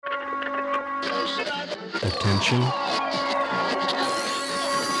Attention.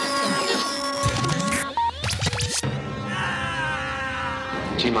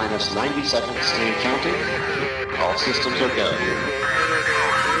 T-minus 90 seconds and counting. All systems are go.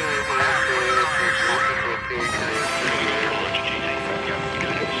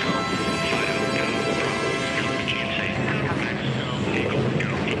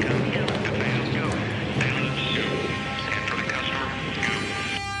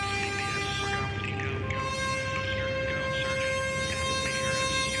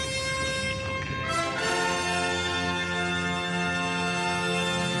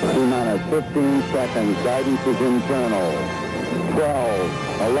 T-minus 15 seconds. Guidance is internal.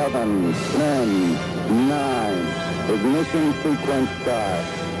 12, 11, 10, 9. Ignition sequence start.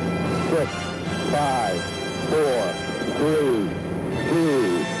 6, 5, 4, 3,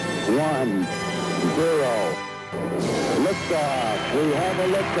 2, 1, 0. Liftoff. We have a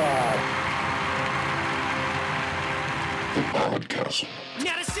liftoff. The Podcastle.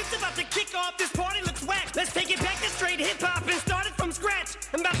 Now the shit's about to kick off, this party looks whack. Let's take it back to straight hip-hop and start it from scratch.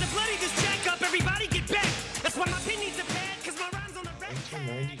 I'm about to bloody this jack up, everybody get back. That's why my pin needs a pad, cause my rhyme's on the red pad.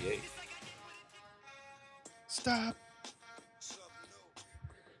 1998. Stop.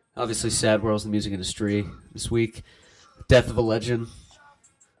 Obviously, sad worlds in the music industry this week. Death of a legend.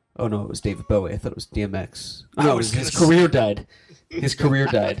 Oh no, it was David Bowie. I thought it was DMX. Oh, no, his career died. His career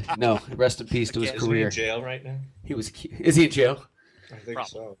died. No, rest in peace to his career. Is he in jail right now? Is he in jail? I think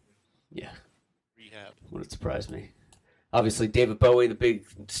so. Yeah. Rehab. Wouldn't surprise me. Obviously, David Bowie, the big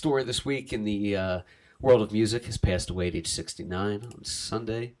story this week in the world of music, has passed away at age 69 on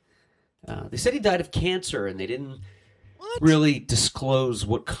Sunday. They said he died of cancer, and they didn't really disclose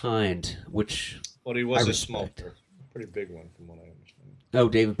what kind, which Well, he was I a respect. smoker. A pretty big one, from what I understand. Oh,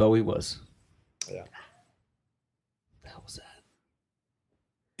 David Bowie was. Yeah. The hell was that?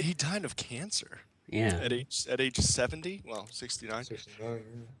 He died of cancer Yeah. at age 70. Well, 69. 69,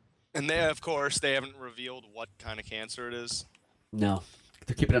 yeah. And they, of course, they haven't revealed what kind of cancer it is. No.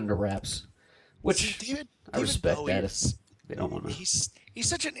 They're keeping it under wraps. Which See, I respect Bowie that if is- they don't want to. He's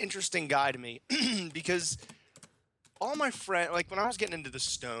such an interesting guy to me because all my friends, like when I was getting into the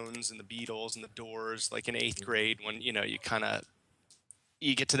Stones and the Beatles and the Doors, like in 8th grade, when you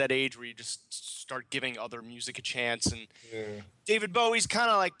get to that age where you just start giving other music a chance, and David Bowie's kind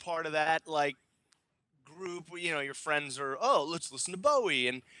of like part of that like group where your friends are, oh, let's listen to Bowie,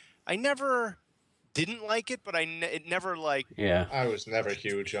 and I never didn't like it, but it never like Yeah. I was never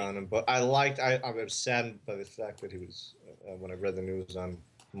huge on him, but I was saddened by the fact that he was, when I read the news on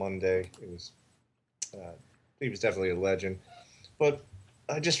Monday, he was definitely a legend. But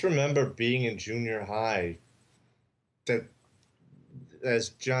I just remember being in junior high, that, as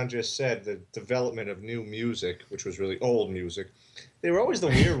John just said, the development of new music, which was really old music, they were always the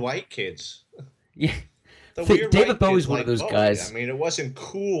weird white kids. Yeah. The David weird white Bowie's kids one like of those Bowie. guys. I mean, it wasn't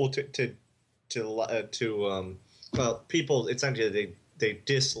cool to people. It's not that they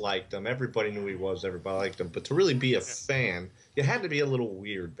disliked him. Everybody knew he was. Everybody liked him. But to really be a fan, you had to be a little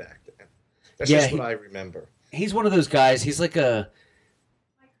weird back then. That's just what I remember. He's one of those guys. He's like a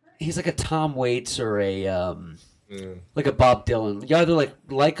Tom Waits or like a Bob Dylan. You either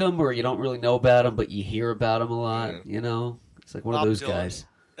like him or you don't really know about him, but you hear about him a lot. It's like one Bob of those Dylan. guys.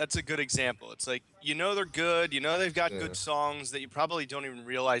 That's a good example. It's like, they're good. They've got good songs that you probably don't even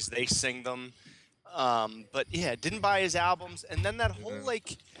realize they sing them. But yeah, didn't buy his albums. And then that whole,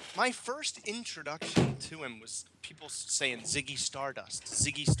 my first introduction to him was people saying Ziggy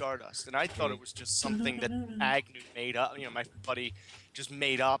Stardust. And I thought it was just something that Agnew made up. My buddy just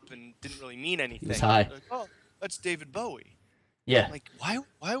made up and didn't really mean anything. He was high. Like, oh, that's David Bowie. Yeah. Like,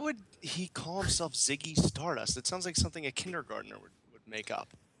 why would he call himself Ziggy Stardust? It sounds like something a kindergartner would make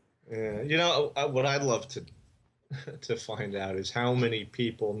up. Yeah, what I'd love to find out is how many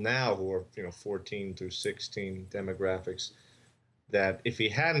people now who are 14 through 16 demographics that if he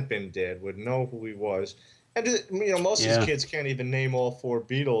hadn't been dead would know who he was. And most of these kids can't even name all 4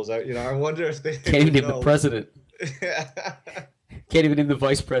 Beatles. I wonder if they Can't even name the president. Can't even name the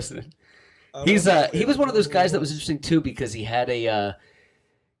vice president. He was one of those guys that was interesting too because he had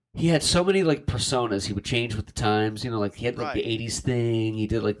he had so many personas. He would change with the times. He had the 80s thing. He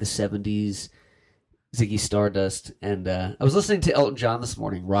did the 70s. Ziggy Stardust, and I was listening to Elton John this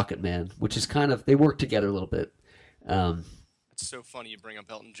morning, Rocket Man, which is they work together a little bit. It's so funny you bring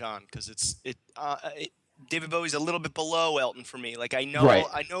up Elton John because David Bowie's a little bit below Elton for me. I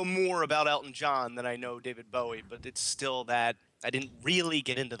know more about Elton John than I know David Bowie, but it's still that I didn't really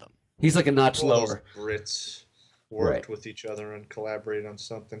get into them. He's a notch lower. Those Brits worked with each other and collaborated on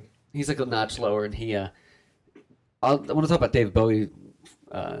something. He's a notch lower, and I want to talk about David Bowie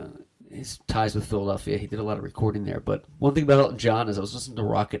his ties with Philadelphia. He did a lot of recording there. But one thing about Elton John is I was listening to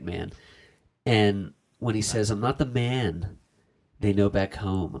Rocket Man, and when he says, "I'm not the man they know back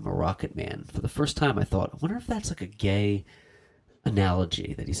home, I'm a rocket man," for the first time I thought, I wonder if that's like a gay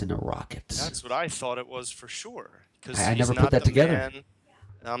analogy that he's into rockets. That's what I thought it was for sure. Because I never put that together. Man,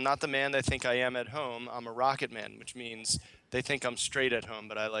 I'm not the man they think I am at home. I'm a rocket man, which means they think I'm straight at home,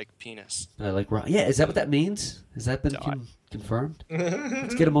 but I like penis. But I like yeah, is that what that means? Has that been confirmed?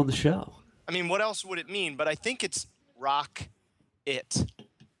 Let's get him on the show. I mean, what else would it mean? But I think it's rock it,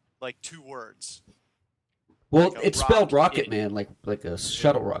 like 2 words. Well, Like it's spelled Rocket Man, like a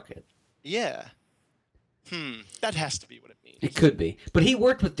shuttle rocket. Yeah. That has to be what it means. It could be, but he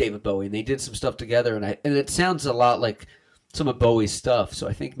worked with David Bowie, and they did some stuff together, and it sounds a lot like some of Bowie's stuff. So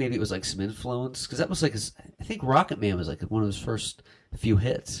I think maybe it was like some influence, because that was like I think Rocket Man was like one of his first few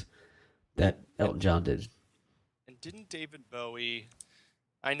hits that Elton John did. And didn't David Bowie?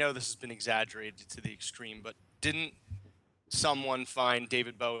 I know this has been exaggerated to the extreme, but didn't someone find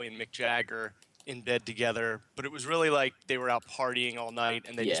David Bowie and Mick Jagger in bed together? But it was really like they were out partying all night,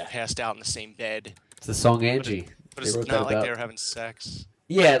 and they just passed out in the same bed. It's the song Angie. But it's not like they were having sex.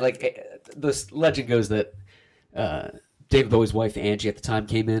 Yeah, like the legend goes that David Bowie's wife Angie at the time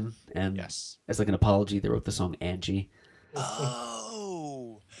came in, and as like an apology, they wrote the song Angie.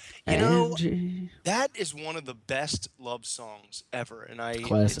 Oh, Angie. That is one of the best love songs ever, and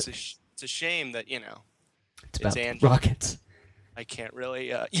Classic. It's a shame that it's about Angie. rockets. I can't really.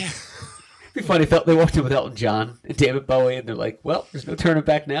 Yeah. It'd be funny if they walked in with Elton John and David Bowie, and they're like, "Well, there's no turning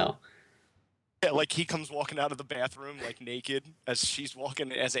back now." Yeah, like he comes walking out of the bathroom like naked as Angie's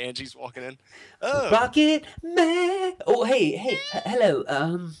walking in. Oh, Rocket Man. Oh, hey, hello.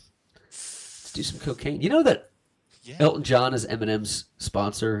 Let's do some cocaine. You know that Elton John is Eminem's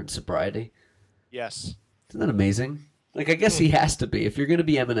sponsor in sobriety? Yes. Isn't that amazing? Like, I guess he has to be. If you're going to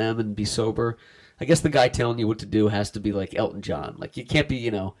be Eminem and be sober, I guess the guy telling you what to do has to be like Elton John. Like, you can't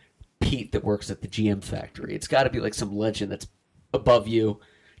be, Pete that works at the GM factory. It's got to be like some legend that's above you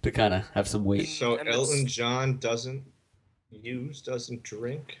to kind of have some weight. So Elton John doesn't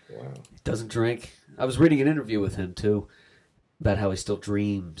drink? Wow. He doesn't drink. I was reading an interview with him, too, about how he still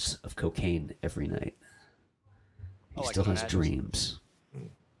dreams of cocaine every night. He still has dreams.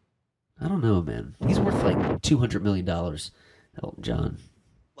 I don't know, man. He's worth like $200 million, Elton John.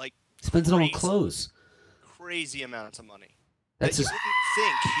 Like, spends it all on clothes. Crazy amounts of money. That's you wouldn't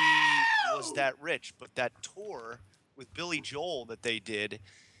think he was that rich, but that tour with Billy Joel that they did,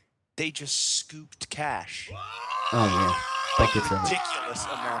 they just scooped cash. Oh yeah, that gets ridiculous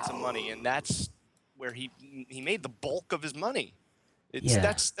amounts of money, and that's where he made the bulk of his money.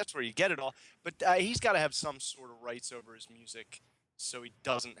 That's where you get it all. But he's got to have some sort of rights over his music, so he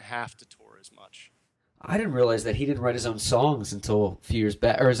doesn't have to tour as much. I didn't realize that he didn't write his own songs until a few years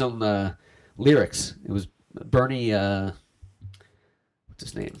back, or his own lyrics. It was Bernie. What's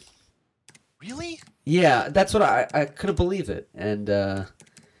his name? Really? Yeah, that's what I couldn't believe it. And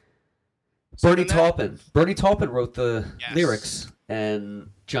Bernie Taupin wrote the lyrics, and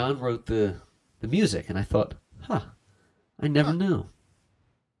John wrote the music. And I thought, I never knew.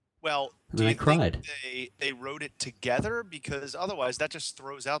 Well, and then I cried. Think they wrote it together? Because otherwise, that just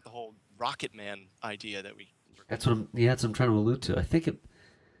throws out the whole Rocket Man idea that we. That's what I'm trying to allude to. I think it.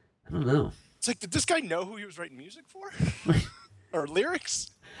 I don't know. It's like, did this guy know who he was writing music for? Or lyrics?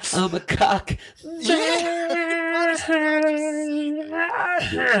 I'm a cock man.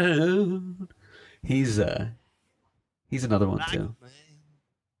 He's another one too.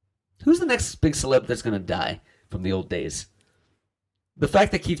 Who's the next big celeb that's gonna die from the old days? The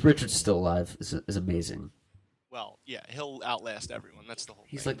fact that Keith Richards is still alive is amazing. Well, yeah, he'll outlast everyone. That's the whole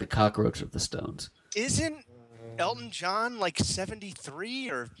He's thing. like the cockroach of the Stones. Isn't Elton John like 73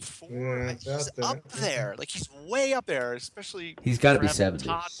 or 4? Yeah, he's up there. Like, he's way up there, especially. He's got to be 70.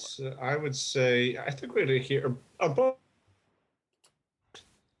 So I would say, I think we're going to hear about.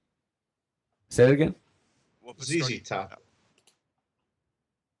 Say that again? ZZ Top.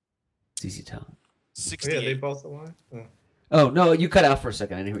 ZZ Top. 68. Yeah, they both alive? Oh, no, you cut out for a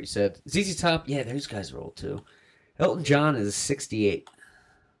second. I didn't hear what you said. ZZ Top, yeah, those guys are old too. Elton John is 68.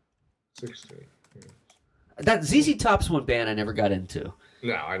 68. Yeah. That ZZ Top's one band I never got into.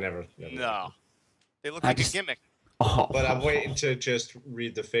 No, I never. No. They look like a gimmick. Oh. But I'm waiting to just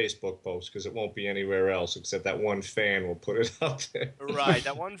read the Facebook post because it won't be anywhere else except that one fan will put it up there. Right,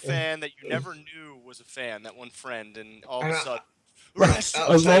 that one fan that you never knew was a fan, that one friend, and all of a sudden,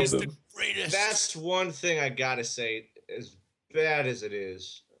 I love them. the greatest. That's one thing I gotta say. As bad as it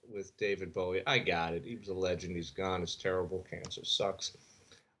is with David Bowie, I got it. He was a legend. He's gone. It's terrible. Cancer sucks.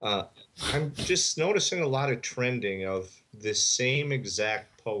 I'm just noticing a lot of trending of this same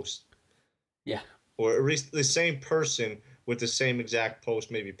exact post Yeah. Or at least the same person with the same exact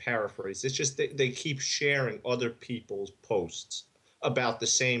post, maybe paraphrased. It's just they keep sharing other people's posts about the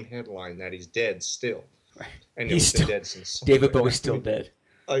same headline that he's dead still. Right. And He's he's been still dead since. David Bowie's still dead.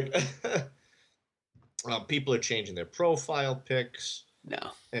 Like, people are changing their profile pics.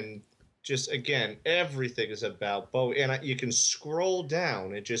 No. And just, again, everything is about Bowie. And you can scroll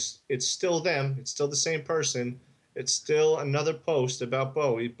down. It's still them. It's still the same person. It's still another post about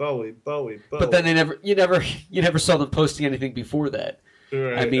Bowie. But then you never saw them posting anything before that.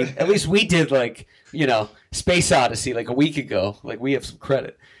 Right. I mean, at least we did, like, Space Odyssey like a week ago. Like, we have some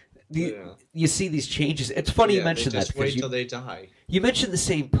credit. You see these changes. It's funny you mentioned that. Just wait till they die. You mentioned the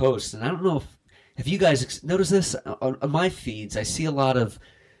same post, and I don't know if you guys notice this on my feeds. I see a lot of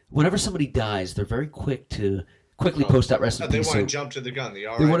whenever somebody dies, they're very quick to quickly post out rest in peace. They want to jump to the gun. They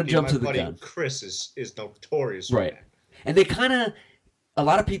want to jump to the gun. Chris is notorious for right, that. and they a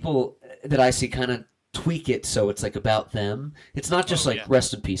lot of people that I see kind of tweak it so it's like about them. It's not just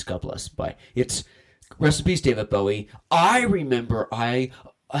rest in peace, God bless, bye. It's rest in peace, David Bowie. I remember I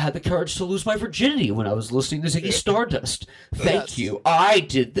had the courage to lose my virginity when I was listening to Ziggy Stardust. Thank you. I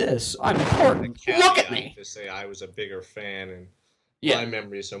did this. I'm important. Look at me. To say I was a bigger fan, and my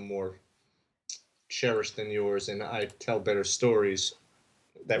memories are more cherished than yours, and I tell better stories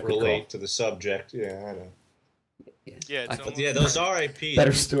that relate to the subject. Yeah, I know. Yeah, those RIPs.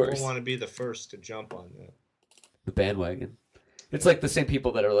 Better stories. People want to be the first to jump on that. The bandwagon. It's like the same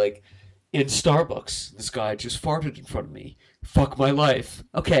people that are like, in Starbucks, this guy just farted in front of me. Fuck my life.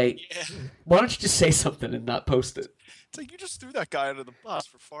 Okay, why don't you just say something and not post it? It's like you just threw that guy under the bus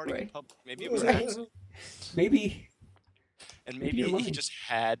for farting in public. Maybe it was Right. accident. Maybe. And maybe he just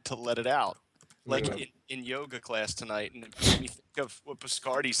had to let it out. Like in yoga class tonight, and it made me think of what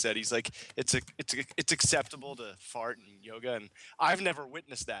Biscardi said. He's like, it's acceptable to fart in yoga, and I've never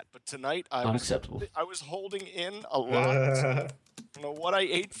witnessed that. But tonight, I was holding in a lot. I don't know what I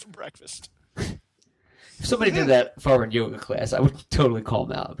ate for breakfast. If somebody did that for our yoga class, I would totally call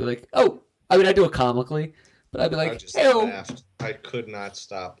them out. I'd be like, oh, I mean, I do it comically, but I'd be like, I just ew. laughed. I could not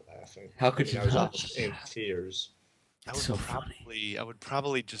stop laughing. How could you I was not? almost in tears. I would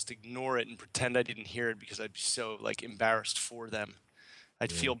probably just ignore it and pretend I didn't hear it because I'd be so embarrassed for them.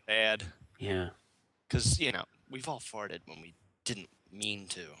 I'd feel bad. Yeah. Because we've all farted when we didn't mean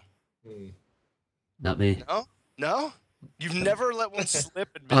to. Not me. No. You've never let one slip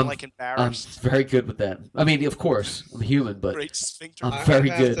and been embarrassed. I'm very good with that. I mean, of course, I'm human, but Great sphincter. I'm very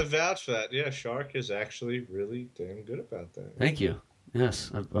good. I have to vouch for that. Yeah, Shark is actually really damn good about that. Thank you.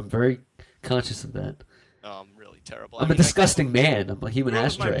 Yes, I'm very conscious of that. I'm really terrible. I'm a disgusting man. I'm a human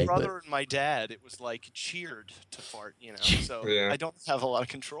ashtray. My brother and my dad, it was cheered to fart, so I don't have a lot of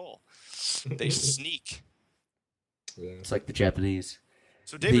control. They sneak. Yeah. It's like the Japanese.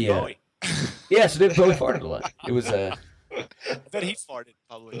 So David Bowie. Yeah, so David Bowie farted a lot. It was I bet he farted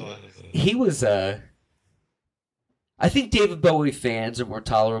probably a lot. He was I think David Bowie fans are more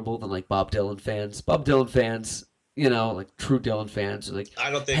tolerable than Bob Dylan fans. Bob Dylan fans, true Dylan fans are I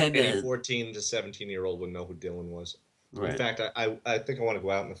don't think any 14 to 17-year-old would know who Dylan was. Right. In fact, I think I want to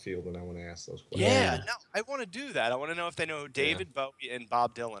go out in the field and I want to ask those questions. Yeah, no, I want to do that. I want to know if they know who David Bowie and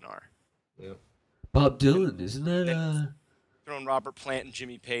Bob Dylan are. Yeah. Bob Dylan, isn't that throwing Robert Plant and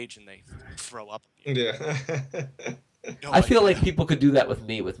Jimmy Page and they throw up. Yeah. I feel like people could do that with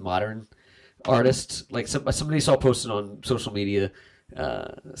me with modern artists. Like somebody saw posted on social media,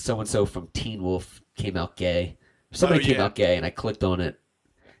 so and so from Teen Wolf came out gay. Somebody came out gay, and I clicked on it,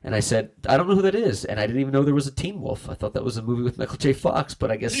 and I said, I don't know who that is, and I didn't even know there was a Teen Wolf. I thought that was a movie with Michael J. Fox,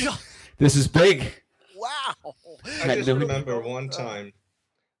 but I guess this is big. Wow. I just remember one time.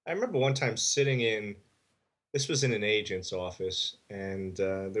 Sitting in. This was in an agent's office, and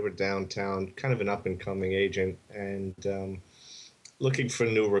they were downtown, kind of an up-and-coming agent, and looking for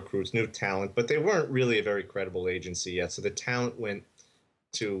new recruits, new talent. But they weren't really a very credible agency yet, so the talent went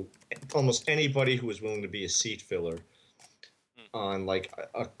to almost anybody who was willing to be a seat filler on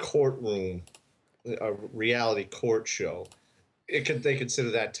a courtroom, a reality court show. They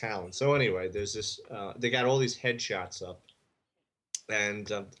consider that talent. So anyway, there's this. They got all these headshots up, and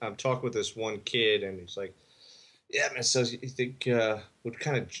I'm talking with this one kid, and he's like, "Yeah, man. So you think what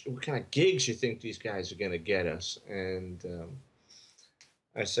kind of gigs you think these guys are gonna get us?" And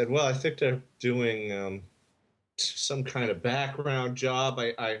I said, "Well, I think they're doing some kind of background job.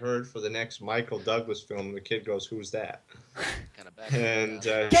 I heard for the next Michael Douglas film." And the kid goes, "Who's that?" And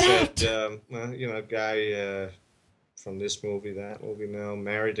I said, "Well, guy from this movie, that movie now,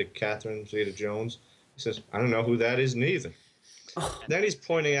 married to Catherine Zeta-Jones." He says, "I don't know who that is neither." Then he's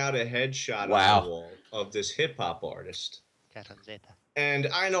pointing out a headshot on the wall of this hip-hop artist. And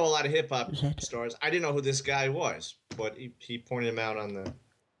I know a lot of hip hop stars. I didn't know who this guy was, but he pointed him out on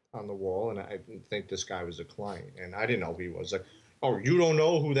the wall, and I didn't think this guy was a client, and I didn't know who he was. Like, oh, you don't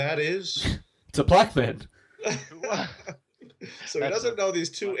know who that is? It's a black man. So he doesn't know these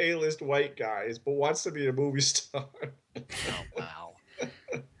two A-list white guys, but wants to be a movie star. Oh, wow.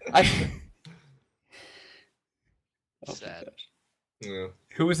 Sad. Yeah.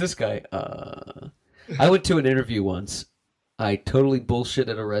 Who was this guy? I went to an interview once. I totally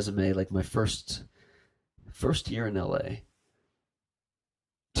bullshitted a resume, like my first year in LA,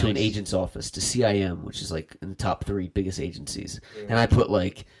 to an agent's office, to CIM, which is like in the top 3 biggest agencies. Yeah. And I put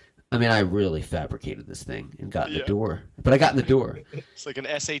I really fabricated this thing and got in the door. But I got in the door. It's like an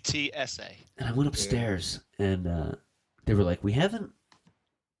SAT essay. And I went upstairs, and they were like, we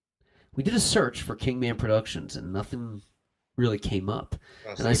did a search for Kingman Productions, and nothing really came up.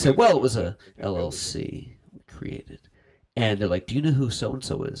 And I said, well, it was a LLC we created. And they're like, do you know who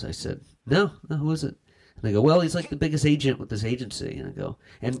so-and-so is? I said, no, who is it? And they go, well, he's like the biggest agent with this agency. And I go,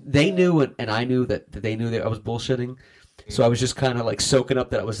 and they knew, and I knew that they knew that I was bullshitting. So I was just kind of like soaking up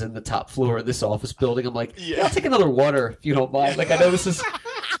that I was in the top floor of this office building. I'm like, yeah, I'll take another water if you don't mind. Like, I know this is...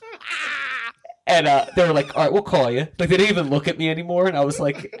 And they were like, all right, we'll call you. Like, they didn't even look at me anymore. And I was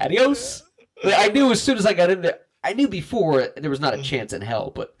like, adios. Like, I knew as soon as I got in there, I knew before there was not a chance in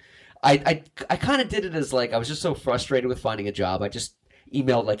hell, but I kind of did it as like, I was just so frustrated with finding a job. I just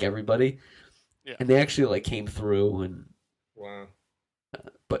emailed like everybody. Yeah. And they actually like came through and... Wow.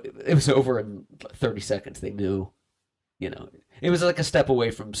 But it was over in 30 seconds. They knew, it was like a step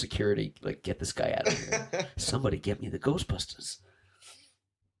away from security. Like, get this guy out of here. Somebody get me the Ghostbusters.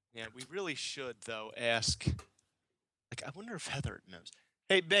 Yeah, we really should, though, ask... Like, I wonder if Heather knows.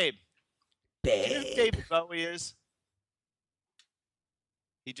 Hey, babe. Do you know who David Bowie is?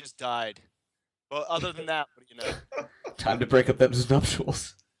 He just died. Well, other than that, what do you know? Time to break up those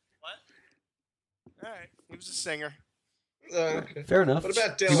nuptials. What? All right. He was a singer. Okay. Fair enough. What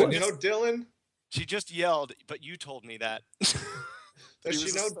about Dylan? You know Dylan? She just yelled, but you told me that. Does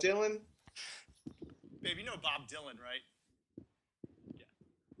she know Dylan? Babe, you know Bob Dylan, right?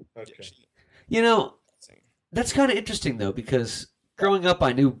 Yeah. Okay. That's kind of interesting, though, because growing up,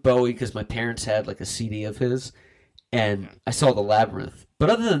 I knew Bowie because my parents had like a CD of his, and I saw The Labyrinth. But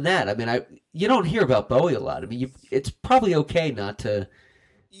other than that, you don't hear about Bowie a lot. It's probably okay not to...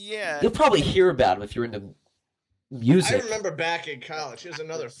 Yeah. You'll probably hear about him if you're into music. I remember back in college, here's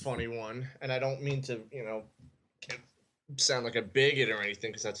another funny one, and I don't mean to, sound like a bigot or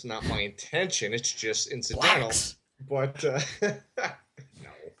anything, because that's not my intention. It's just incidental. Blacks. But, no.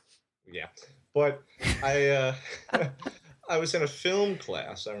 Yeah. But I was in a film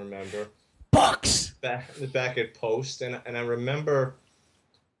class, I remember. Bucks! Back at Post, and I remember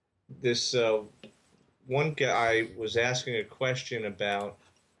this one guy was asking a question about,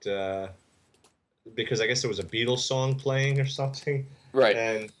 because I guess there was a Beatles song playing or something. Right.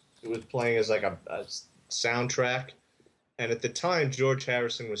 And it was playing as like a soundtrack. And at the time, George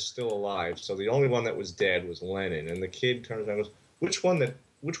Harrison was still alive, so the only one that was dead was Lennon. And the kid turns around and goes, which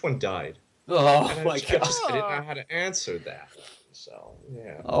one died? Oh, my God. I didn't know how to answer that. So,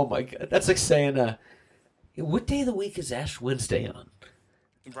 yeah. Oh, my God. That's like saying, what day of the week is Ash Wednesday on?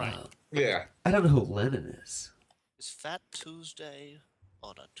 Right. Yeah. I don't know who Lennon is. Is Fat Tuesday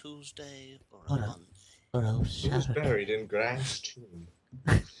on a Tuesday or a On Monday? He was buried in grass,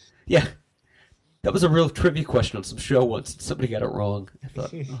 too. Yeah. That was a real trivia question on some show once, and somebody got it wrong. I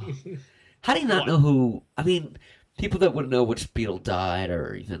thought, how do you not know who... people that would know which Beatle died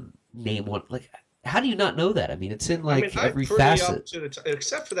or even name one... Like, how do you not know that? It's in, every facet.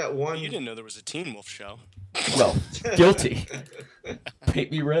 Except for that one... You didn't know there was a Teen Wolf show. Well, guilty.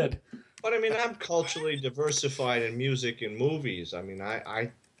 Paint me red. But, I'm culturally diversified in music and movies.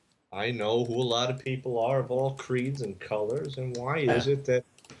 I know who a lot of people are of all creeds and colors, and why is it that...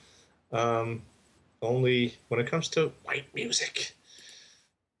 only when it comes to white music,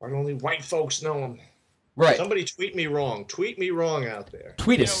 why only white folks know them? Right. Somebody tweet me wrong. Tweet me wrong out there.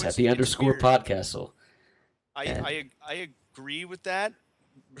 Tweet us at the _ Podcastle. I agree with that,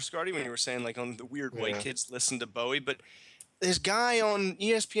 Biscardi, when you were saying like on the weird white kids listen to Bowie, but this guy on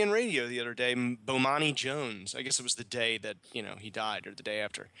ESPN radio the other day, Bomani Jones, I guess it was the day that he died or the day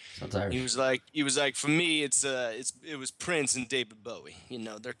after. Sounds Irish. He was like for me it was Prince and David Bowie.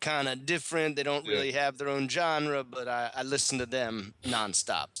 They're kind of different. They don't really have their own genre, but I listen to them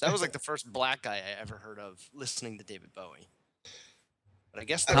nonstop. So that was like the first black guy I ever heard of listening to David Bowie. But I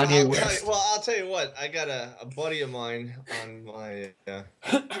guess Kanye West. I'll tell you what. I got a buddy of mine on my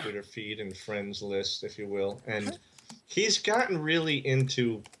Twitter feed and friends list, if you will, and he's gotten really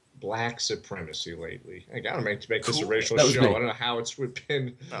into black supremacy lately. I gotta make this a Cool. racial That was show. me. I don't know how it's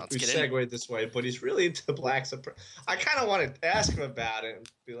been let's we get in. segued this way, but he's really into black supremacy. I kind of want to ask him about it and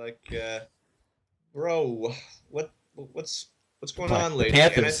be like, bro, what's going on lately?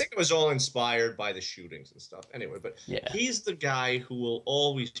 And I Panthers. think it was all inspired by the shootings and stuff. Anyway, but Yeah. he's the guy who will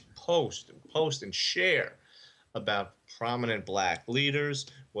always post and share about prominent black leaders,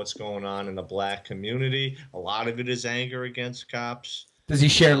 what's going on in the black community. A lot of it is anger against cops. Does he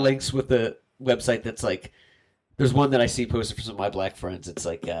share links with the website that's like, there's one that I see posted for some of my black friends. It's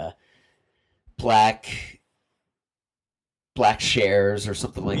like black shares or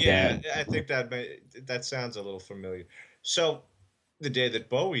something like that. I think that sounds a little familiar. So the day that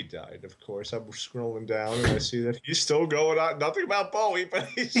Bowie died, of course, I'm scrolling down and I see that he's still going on. Nothing about Bowie, but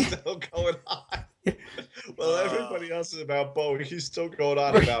he's still going on. Well, everybody else is about Bowie. He's still going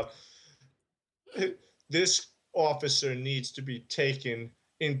on about this officer needs to be taken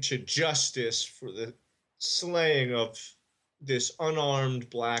into justice for the slaying of this unarmed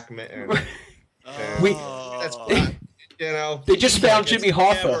black man. That's They just found Jimmy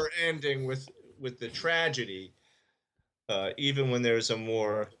Hoffa. Never ending with the tragedy, even when there's a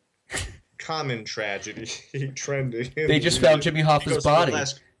more common tragedy trending. They just found Jimmy Hoffa's body.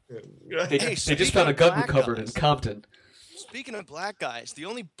 They Hey, just found a gun recovered in Compton. Speaking of black guys, the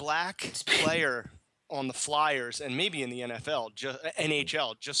only black player on the Flyers and maybe in the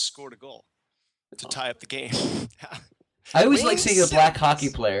NHL just scored a goal to tie up the game. I always like Wayne seeing a black Simmons. hockey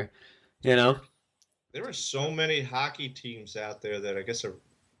player, you know? There are so many hockey teams out there that I guess are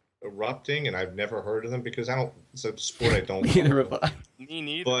erupting, and I've never heard of them because it's a sport I don't Neither follow. have I. Me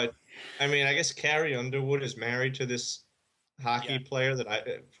neither. But I mean, I guess Carrey Underwood is married to this hockey player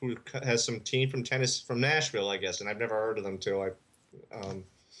who has some team from Nashville, I guess, and I've never heard of them till I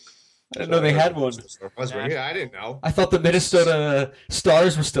didn't know they had one. Yeah, I didn't know. I thought the Minnesota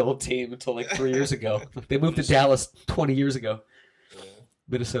Stars were still a team until like 3 years ago. They moved to Dallas 20 years ago. Yeah.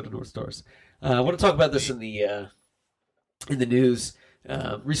 Minnesota North Stars. I want to talk about this in the news.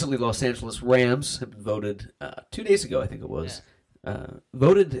 Recently, Los Angeles Rams have been voted 2 days ago, I think it was. The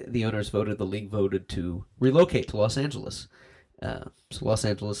league voted to relocate to Los Angeles. So Los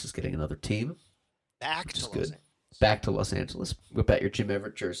Angeles is getting another team. Back to Los Good. Angeles. Back to Los Angeles. Whip out your Jim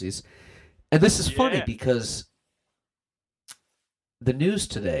Everett jerseys. And this is funny because the news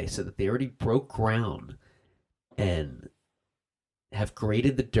today said that they already broke ground and have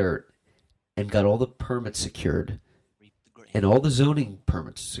graded the dirt and got all the permits secured and all the zoning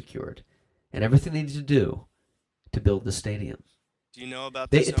permits secured and everything they need to do to build the stadium. Do you know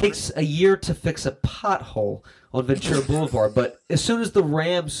about this? It takes a year to fix a pothole on Ventura Boulevard, but as soon as the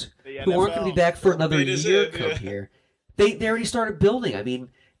Rams, who aren't going to be back for another year, come here, they already started building. I mean,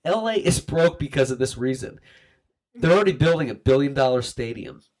 LA is broke because of this reason. They're already building $1 billion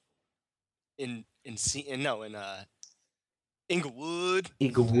stadium. in Inglewood.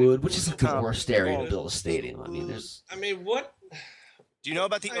 Inglewood, which is like the worst area to build a stadium. I mean, there's what? Do you know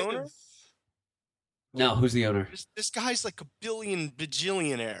about the owner? no. Who's the owner? This guy's like a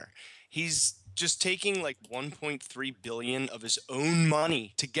bajillionaire. He's just taking like 1.3 billion of his own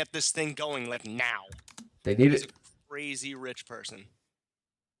money to get this thing going like now. They need He's it. a crazy rich person.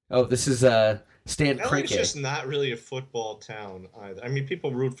 Oh, this is Stan LA's Kroenke. just not really a football town either. I mean,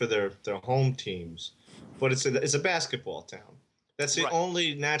 people root for their home teams, but it's a basketball town. That's the Right.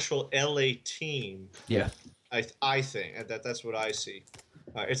 only natural LA team. Yeah. I think that's what I see.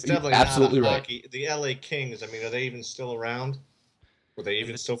 It's definitely absolutely not a right. hockey. The LA Kings. I mean, are they even still around? Were they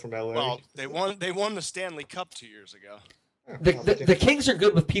even still from LA? Well, they won the Stanley Cup 2 years ago. The Kings are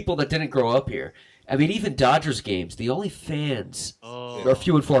good with people that didn't grow up here. I mean, even Dodgers games, the only fans are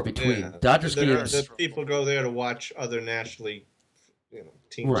few and far between. Yeah. Dodgers games, The people go there to watch other nationally,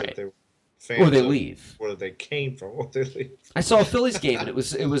 teams Right. that they're fans or they of, leave. where they came from, or they leave. I saw a Phillies game, and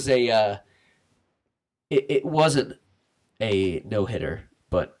it wasn't a no hitter,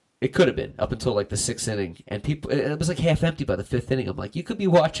 but it could have been up until like the sixth inning, and it was like half empty by the fifth inning. I'm like, you could be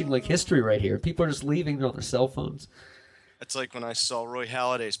watching like history right here. People are just leaving. They're on their cell phones. It's like when I saw Roy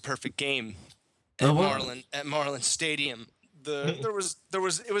Halladay's perfect game Oh, wow. at Marlin Stadium. It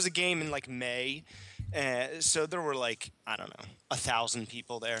was a game in like May, so there were like, I don't know, 1,000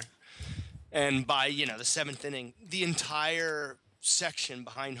 people there, and by the seventh inning, the entire section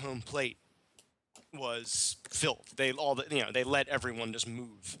behind home plate was filled. They let everyone just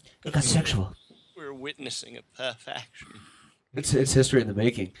move. It got sexual. We were witnessing a perfection. It's history in the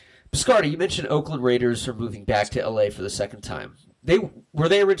making. Biscardi, you mentioned Oakland Raiders are moving back to LA for the second time. Were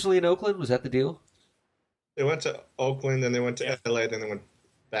they originally in Oakland? Was that the deal? They went to Oakland, then they went to LA, then they went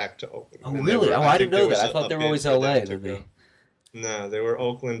back to Oakland. Oh, And really? I I think didn't know there was that. I a thought they were bid always for them LA. to And then go. No, they were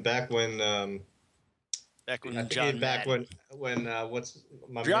Oakland back when. Back when I think John back Madden. when what's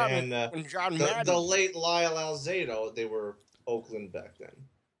my John, man when John the Madden. late Lyle Alzado, they were Oakland back then.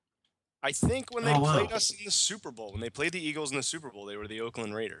 I think when they Oh, wow. played us in the Super Bowl, when they played the Eagles in the Super Bowl, they were the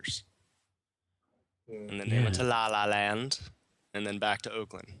Oakland Raiders. And then they went to La La Land, and then back to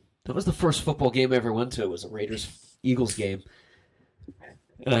Oakland. That was the first football game I ever went to. It was a Raiders-Eagles game.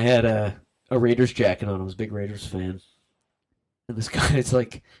 And I had a Raiders jacket on. I was a big Raiders fan. And this guy's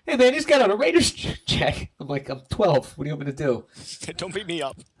like, hey, man, he's got on a Raiders jacket. I'm like, I'm 12. What do you want me to do? Don't beat me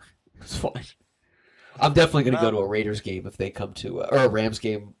up. It's fine. I'm definitely going to go to a Raiders game if they come to, or a Rams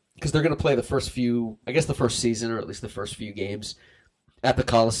game, because they're going to play the first season, or at least the first few games at the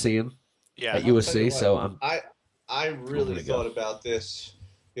Coliseum at USC. So I really thought about this,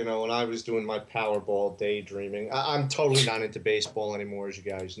 when I was doing my Powerball daydreaming. I'm totally not into baseball anymore, as you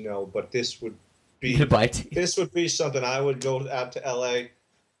guys know, but this would be something. I would go out to LA.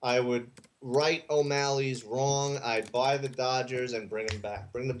 I would right O'Malley's wrong. I'd buy the Dodgers and bring them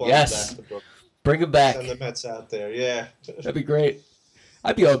back. Bring the Bucks back to Brooklyn. Bring them back. Send the Mets out there. Yeah, that'd be great.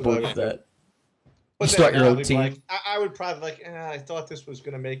 I'd be on board with that. But you start your own team. Like, I would probably I thought this was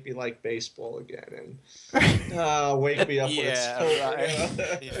going to make me like baseball again, and wake me up when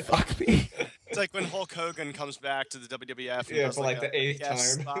it's over. Fuck me. It's like when Hulk Hogan comes back to the WWF. Yeah, for like the 8th time.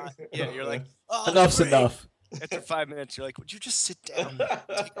 Spot. Yeah, you're like, enough's enough. After 5 minutes, you're like, would you just sit down,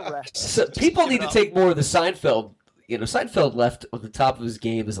 take a rest? So people need to take more of the Seinfeld. Seinfeld left on the top of his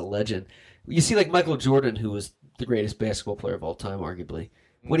game as a legend. You see, like Michael Jordan, who was the greatest basketball player of all time, arguably.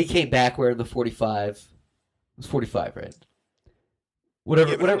 When he came back wearing the 45, it was 45, right?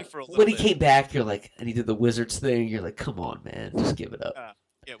 Whatever. When he came back, you're like, and he did the Wizards thing. You're like, come on, man, just give it up.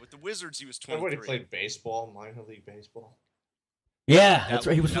 Yeah, with the Wizards, he was 23. Everybody played baseball, minor league baseball. Yeah, that's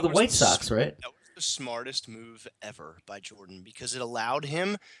right. He was for the White Sox, right? That was the smartest move ever by Jordan because it allowed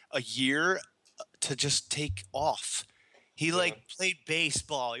him a year to just take off. He played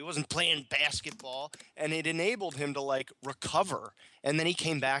baseball. He wasn't playing basketball, and it enabled him to recover. And then he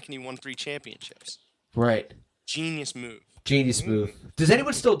came back and he won 3 championships. Right. Genius move. Does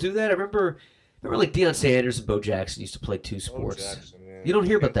anyone still do that? I remember like Deion Sanders and Bo Jackson used to play 2 sports. Jackson, yeah. You don't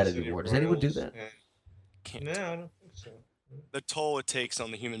hear about that anymore. Does anyone do that? Yeah. No, I don't think so. The toll it takes on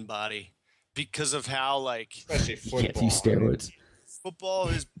the human body because of how especially football. You can't use steroids. Football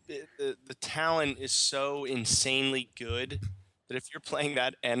is the talent is so insanely good that if you're playing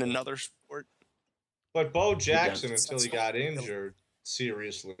that and another sport. But Bo Jackson, until he got injured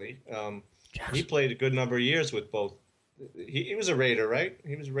seriously, he played a good number of years with both. He was a Raider, right?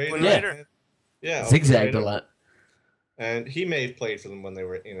 He was a Raider. Raider. Yeah, zigzagged a lot. And he may have played for them when they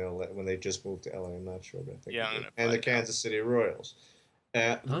were, when they just moved to LA. I'm not sure, but I think. And the Kansas City Royals.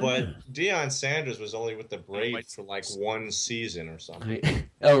 But Deion Sanders was only with the Braves for 1 season or something.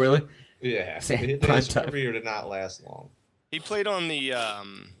 Oh, really? Yeah. His career did not last long. He played on the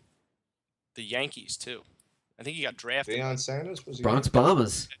Yankees too. I think he got drafted. Deion Sanders was Bronx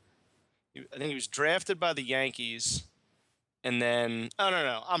Bombers. I think he was drafted by the Yankees, and then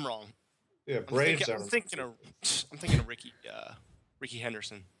no, I'm wrong. Yeah, Braves. I'm thinking of Ricky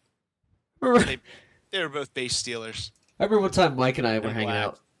Henderson. Right. They were both base stealers. I remember one time Mike and I were hanging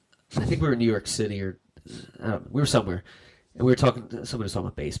out. I think we were in New York City or we were somewhere, and we were talking. Somebody was talking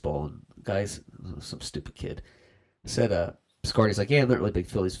about baseball, and guys, some stupid kid said, "Biscardi's like, yeah, I'm not really a big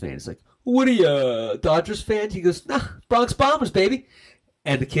Phillies fan." He's like, "What are you, Dodgers fan?" He goes, "Nah, Bronx Bombers, baby."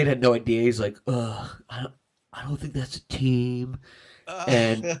 And the kid had no idea. He's like, I don't think that's a team."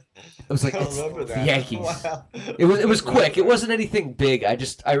 And I was like, "It's the Yankees." Wow. It was quick. It wasn't anything big. I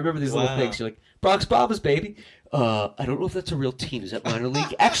remember these little things. You're like, Bronx Bombers, baby. I don't know if that's a real team. Is that minor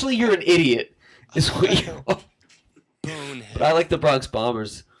league? Actually, you're an idiot. Is what you are. But I like the Bronx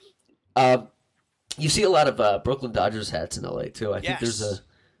Bombers. You see a lot of Brooklyn Dodgers hats in LA too. I think there's a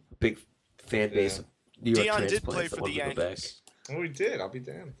big fan base of New York Deion did transplants play for the Yankees. Oh, he did. I'll be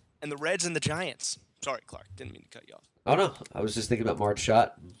damned. And the Reds and the Giants. Sorry, Clark. Didn't mean to cut you off. Oh no, I was just thinking about Marge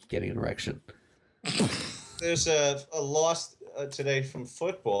Schott and getting an erection. There's a loss today from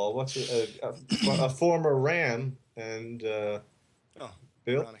football. What's a former Ram and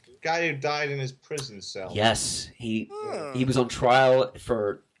Bill, guy who died in his prison cell. Yes, he was on trial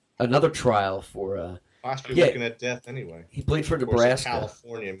for another trial for. Possibly looking at death anyway. He played for Nebraska.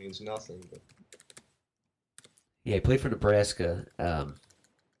 California means nothing. But... Yeah, he played for Nebraska. Trying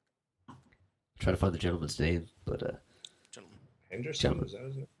to find the gentleman's name, but Henderson, is that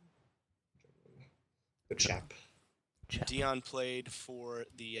his name? The chap. Dion played for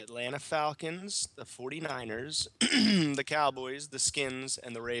the Atlanta Falcons, the 49ers, the Cowboys, the Skins,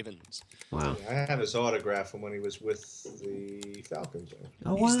 and the Ravens. Wow. I have his autograph from when he was with the Falcons.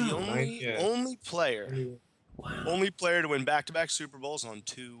 Oh, He's wow. the only player to win back-to-back Super Bowls on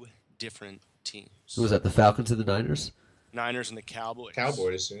 2 different teams. Who was that, the Falcons and the Niners? Niners and the Cowboys.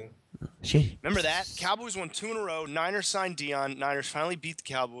 Cowboys, yeah. Remember that? Cowboys won 2 in a row. Niners signed Dion. Niners finally beat the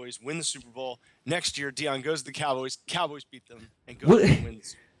Cowboys, win the Super Bowl. Next year, Dion goes to the Cowboys. Cowboys beat them and goes and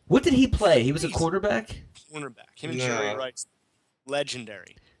wins. What did he play? He was a cornerback? Cornerback. Him and Jerry Rice.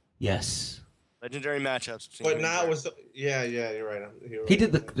 Legendary. Yes. Legendary matchups. But not with the... Yeah, you're right. He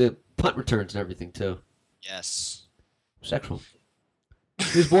did the punt returns and everything, too. Yes. Sexual.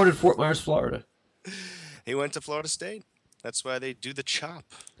 He was born in Fort Myers, Florida. He went to Florida State. That's why they do the chop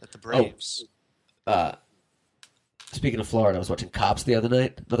at the Braves. Speaking of Florida, I was watching Cops the other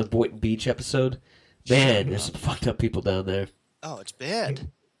night. Another Boynton Beach episode. Man, there's some fucked up people down there. Oh, it's bad.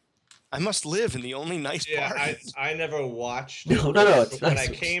 I must live in the only nice part. I never watched. No. It's when nice.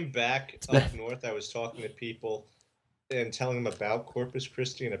 I came back up north, I was talking to people and telling them about Corpus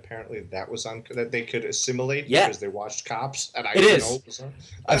Christi, and apparently that was that they could assimilate because they watched Cops. And I it is.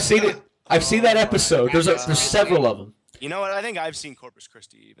 I've seen it. I've seen that episode. There's several of them. You know what? I think I've seen Corpus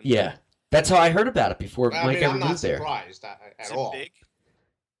Christi even. Yeah. That's how I heard about it before Mike ever moved there. I'm not surprised at all. Big?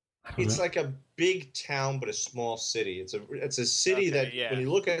 It's like a big town, but a small city. It's a city that when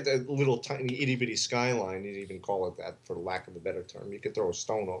you look at the little tiny itty bitty skyline, you'd even call it that for lack of a better term. You could throw a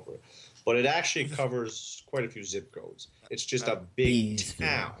stone over it, but it actually covers quite a few zip codes. It's just a big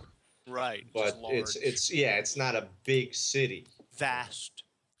town, right? But it's not a big city. Vast.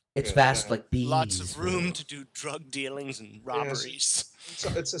 It's vast like bees. Lots of room to do drug dealings and robberies.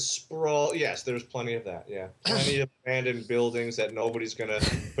 It's a sprawl. Yes, there's plenty of that. Yeah, plenty of abandoned buildings that nobody's gonna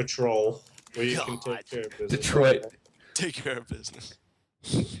patrol. Where you can take care of business. Detroit. Take care of business.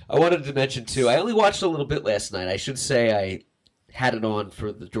 I wanted to mention too. I only watched a little bit last night. I should say I had it on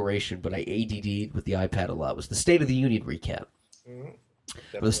for the duration, but I ADD'd with the iPad a lot. It was the State of the Union recap.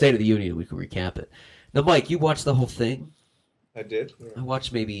 For the State of the Union, we could recap it. Now, Mike, you watched the whole thing. I did. Yeah. I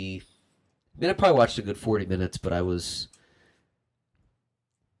watched I probably watched a good 40 minutes, but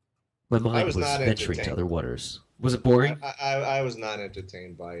my mind was venturing to other waters. Was it boring? I was not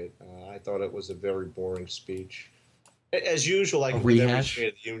entertained by it. I thought it was a very boring speech. As usual, like with every State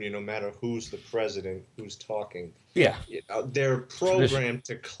of the Union, no matter who's the president, who's talking, they're programmed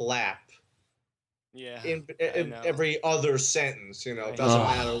to clap. Yeah. In every other sentence, it doesn't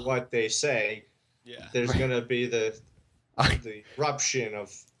matter what they say. Yeah. There's going to be the eruption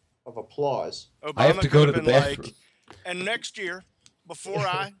of applause. Obama I have to go to the bathroom. And next year, before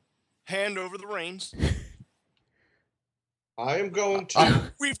I hand over the reins, I am going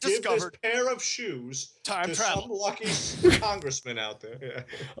to give this pair of shoes to some lucky congressman out there.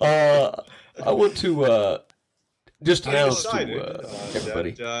 Yeah. I want to just announce to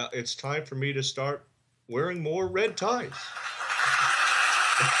everybody that it's time for me to start wearing more red ties.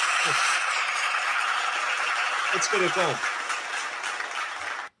 Let's get it going.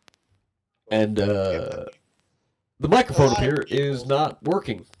 And the microphone up here is not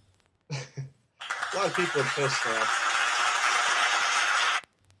working. A lot of people are pissed off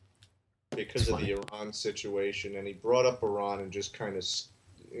because of the Iran situation, and he brought up Iran and just kind of,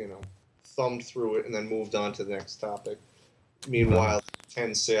 thumbed through it and then moved on to the next topic. Meanwhile,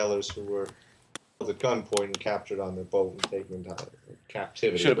 10 sailors who were held at gunpoint and captured on their boat and taken into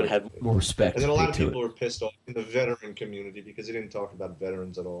captivity. Should have had more respect. And then a lot of people were pissed off in the veteran community because he didn't talk about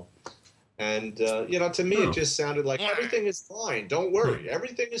veterans at all. And, to me, it just sounded like everything is fine. Don't worry.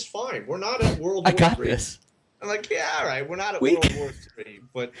 Everything is fine. We're not at World War III. I got this. I'm like, yeah, all right. We're not at World War III,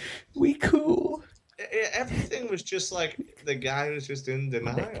 but... We cool. Everything was just like the guy was just in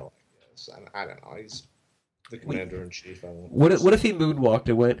denial, I guess. I don't know. He's the commander-in-chief. What if he moonwalked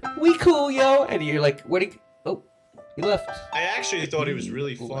and went, "We cool, yo," and you're like, he left. I actually thought he was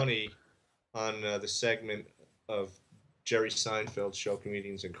really funny on the segment of Jerry Seinfeld's show,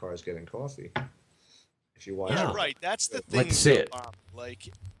 Comedians in Cars Getting Coffee. If you watch it. Right. That's the thing. Let's see it. Like,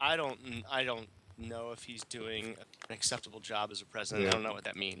 I don't know if he's doing an acceptable job as a president. I don't know what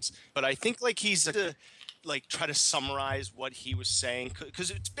that means. But I think, he's to, try to summarize what he was saying.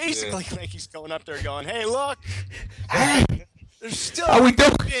 Because it's basically like he's going up there going, hey, look. There's still a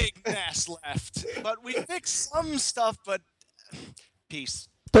big mess left. But we fixed some stuff, but peace.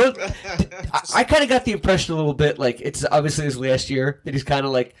 I kind of got the impression a little bit, it's obviously his last year, that he's kind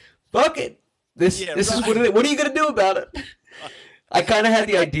of like, fuck it. This is what are you going to do about it? I kind of had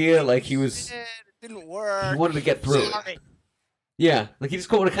the idea, he was... It didn't work. He wanted to get through it. Yeah, like you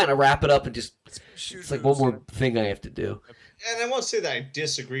just want to kind of wrap it up and just. Shoot It's like one more thing I have to do. And I won't say that I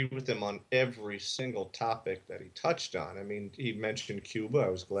disagreed with him on every single topic that he touched on. I mean, he mentioned Cuba. I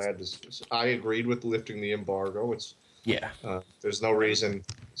was glad I agreed with lifting the embargo. There's no reason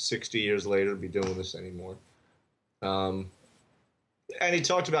 60 years later to be doing this anymore. And he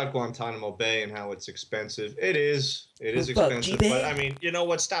talked about Guantanamo Bay and how it's expensive. It is expensive. But I mean, you know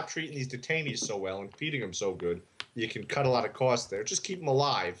what? Stop treating these detainees so well and feeding them so good. You can cut a lot of costs there. Just keep them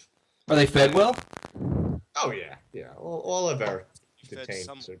alive. Are they fed well? Oh yeah. All of our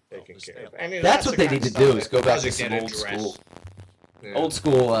detainees are taken care of. And, that's what they need to do is go back to some old school. Yeah. Old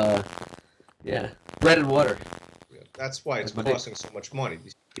school, bread and water. Yeah, that's why it's costing so much money.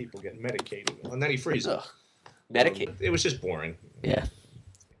 These people get medicated, and then he frees them. Medicated. It was just boring. Yeah.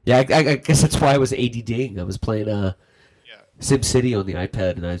 Yeah, I guess that's why I was ADDing. I was playing SimCity on the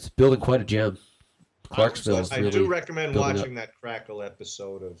iPad, and I was building quite a gem. Clarksville is really... I do recommend watching that Crackle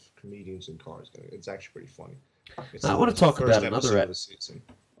episode of Comedians in Cars. It's actually pretty funny. I want to talk about another...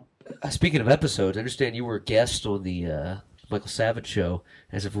 Speaking of episodes, I understand you were a guest on the Michael Savage show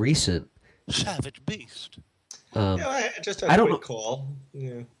as of recent. Savage Beast. I just had a quick call.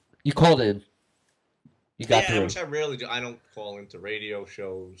 Yeah. You called in. You got through. Which I rarely do. I don't call into radio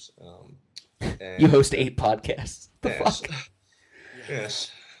shows. You host 8 podcasts. The fuck?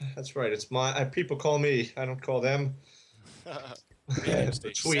 Yes, that's right. It's people call me. I don't call them.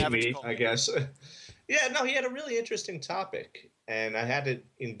 Tweet me, I guess. Yeah, no, he had a really interesting topic, and I had to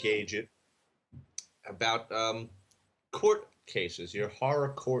engage it about court cases, your horror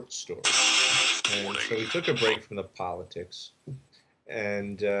court stories. And so we took a break from the politics.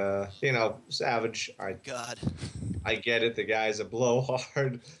 And, Savage, I get it. The guy's a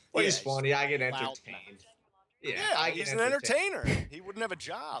blowhard. But he's funny. I get entertained. Yeah, he's an entertainer. He wouldn't have a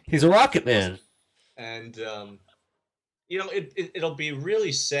job. He's a rocket man. And, it'll be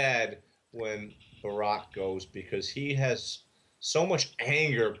really sad when Barack goes because he has so much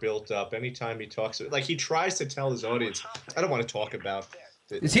anger built up anytime he talks. Like, he tries to tell his audience, I don't want to talk about...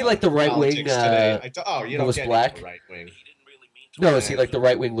 Is he like the right-wing Lewis Black? Right wing. No, is he like the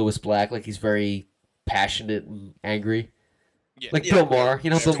right-wing Lewis Black? Like he's very passionate and angry? Yeah. Like Bill Maher. You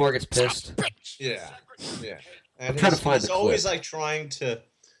know Bill Maher gets pissed? Yeah. And I'm trying to find the clip. He's always like trying to...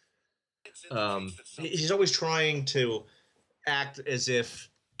 he's always trying to act as if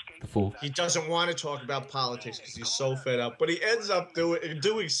the fool. He doesn't want to talk about politics because he's so fed up. But he ends up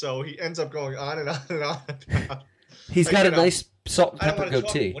doing so. He ends up going on and on and on. He's got a nice salt and pepper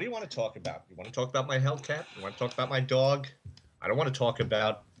goatee. What do you want to talk about? You want to talk about my Hellcat? You want to talk about my dog? I don't want to talk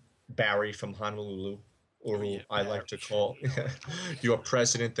about Barry from Honolulu, or who I like to call your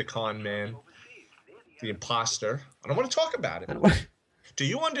president, the con man, the imposter. I don't want to talk about it. Do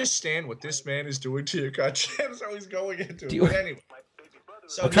you understand what this man is doing to your country? That's how he's going into it. But anyway.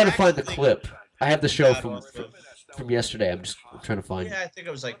 So I'm trying to find the clip. I have the show from yesterday. I'm trying to find it. Yeah, I think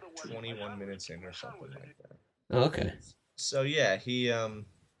it was like 21 minutes in or something like that. Oh, okay. So yeah, he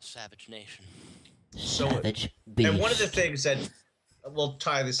Savage Nation. Savage Beast. And one of the things that we'll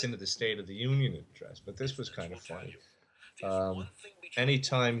tie this into the State of the Union address, but this was kind of funny.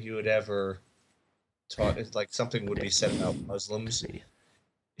 Anytime you would ever talk, like something would be said about Muslims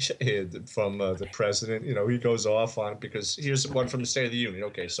from the president, he goes off on it because here's one from the State of the Union.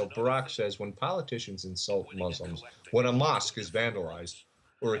 Okay, so Barack says when politicians insult Muslims, when a mosque is vandalized,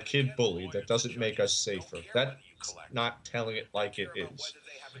 or a kid bullied, that doesn't make us safer. That's not telling it like it is.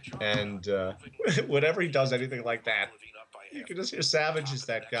 And whenever he does anything like that, you can just hear Savage is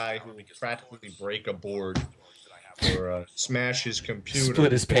that guy who will practically break a board or smash his computer.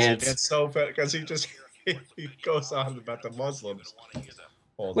 Split his pants. It's so bad because he goes on about the Muslims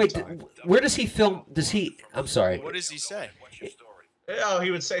all the Wait, time. Where does he film? I'm sorry. What does he say? Oh, he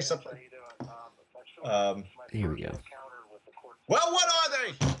would say something. Here we go. Well, what are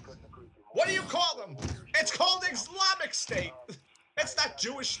they? What do you call them? It's called Islamic State. It's not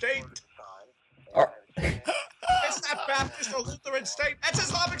Jewish State. It's not Baptist or Lutheran State. It's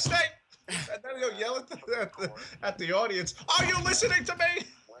Islamic State. And then he'll yell at the audience. Are you listening to me?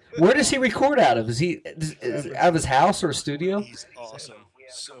 Where does he record out of? Is he out of his house or a studio? He's awesome.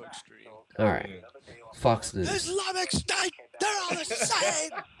 So extreme. All right. Fox News. Islamic State. They're all the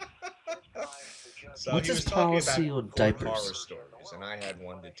same. So what's his policy on diapers? Horror stories, and I had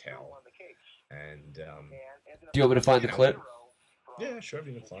one to tell. And do you want me to find the clip? Yeah, sure. If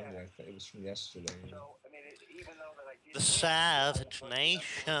you can find it, it was from yesterday. The Savage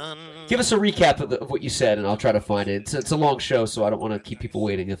Nation. Give us a recap of what you said, and I'll try to find it. It's a long show, so I don't want to keep people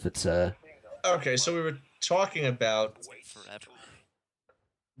waiting if it's. Okay, so we were talking about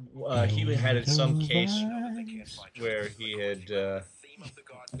he had some case where he had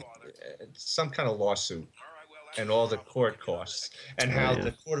some kind of lawsuit and all the court costs, and how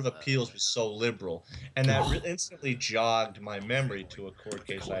the Court of Appeals was so liberal, and that instantly jogged my memory to a court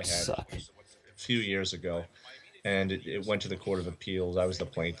case I had a few years ago, and it went to the Court of Appeals. I was the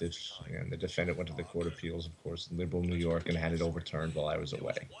plaintiff, and the defendant went to the Court of Appeals, of course, in liberal New York, and had it overturned while I was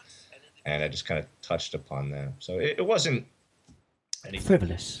away, and I just kind of touched upon that. So it wasn't anything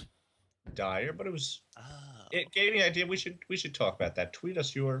frivolous, dire, but it was. It gave me an idea. We should talk about that. Tweet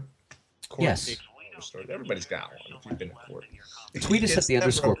us your court case story. Everybody's got one if you've been to court. Tweet us at the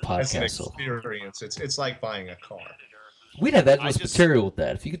 _ Podcastle. Experience. It's like buying a car. We'd have endless material with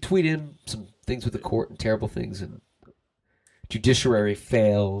that. If you could tweet in some things with the court and terrible things and judiciary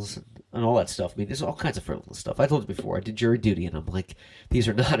fails and all that stuff. I mean, there's all kinds of frivolous stuff. I told you before, I did jury duty, and I'm like, these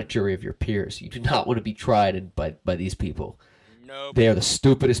are not a jury of your peers. You do not want to be tried by these people. Nope. They are the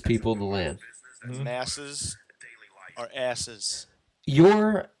stupidest people in the land. Masses are asses.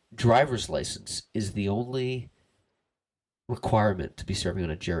 Your driver's license is the only requirement to be serving on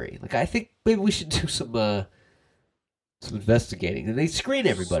a jury. Like, I think maybe we should do some investigating. And they screen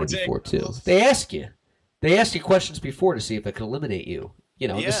everybody before too. They ask you questions before to see if it can eliminate you. You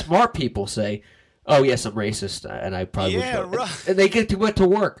know, the smart people say, "Oh yes, I'm racist, and I probably would." Right. And they get to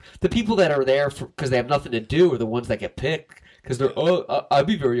work. The people that are there because they have nothing to do are the ones that get picked because they're I'll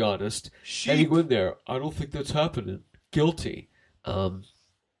be very honest. And you go in there, I don't think that's happening. Guilty.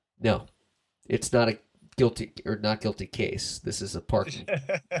 No, it's not a guilty or not guilty case. This is a parking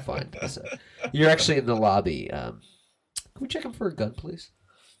fine. You're actually in the lobby. Can we check him for a gun, please?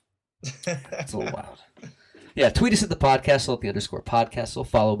 That's a little wild. Yeah, tweet us at the Podcastle at the _ Podcastle.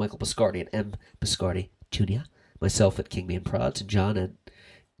 Follow Michael Biscardi at M Biscardi Jr. Myself at Kingman Prods and John at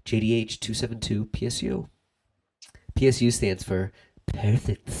JDH272 PSU. PSU stands for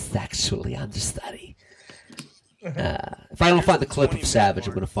Perfect Sexually Understudy. If I don't find the clip of Savage,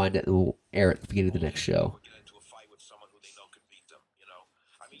 I'm going to find it and we'll air it at the beginning of the next show.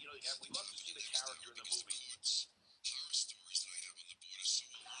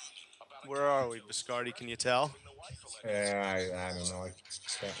 Where are we, Biscardi? Can you tell? Yeah, I don't know. I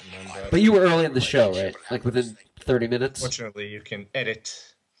can't remember. But you were early in the show, right? Like within 30 minutes? Fortunately, you can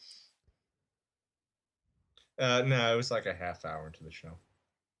edit. No, it was like a half hour into the show.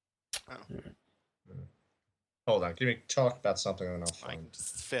 Oh. Hold on. Talk about something and I'll find it.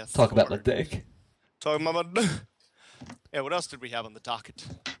 Fifth. Talk about my dick. Talking about my... Yeah, what else did we have on the docket?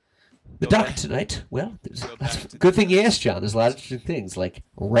 The docket tonight? Well, that's a good thing you asked, John. There's a lot of interesting things like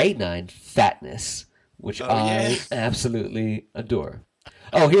Ray9 fatness, which I absolutely adore.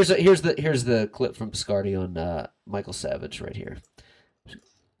 Oh, here's the clip from Biscardi on Michael Savage right here.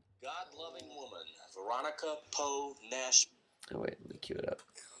 God-loving woman, Veronica Poe Nash. Oh wait, let me cue it up.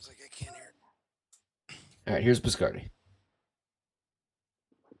 I was like, I can't hear it. All right, here's Biscardi.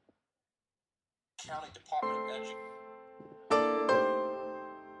 County Department of Education.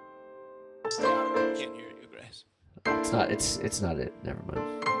 Can't hear you, Grace. It's not it. Never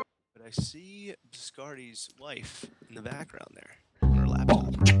mind. But I see Biscardi's wife in the background there on her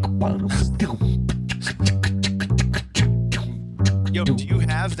laptop. Yo, do you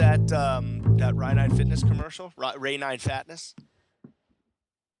have that Ray9 Fitness commercial? Ray9 Fatness?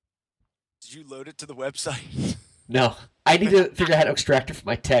 Did you load it to the website? No, I need to figure out how to extract it from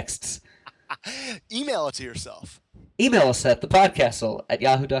my texts. Email it to yourself. Email us at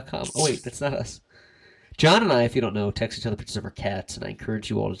thepodcastle@yahoo.com. Oh wait, that's not us. John and I, if you don't know, text each other pictures of our cats, and I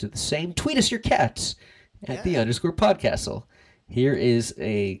encourage you all to do the same. Tweet us your cats at the _ Podcastle. Here is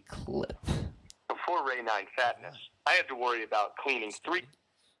a clip. Before Ray9 Fatness, I had to worry about cleaning 3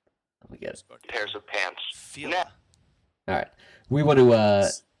 pairs of pants. All right, we want to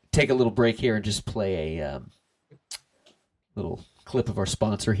take a little break here and just play a little clip of our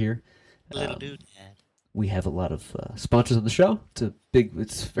sponsor here. Little dude. We have a lot of sponsors on the show.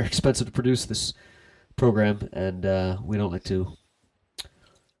 It's very expensive to produce this program, and we don't like to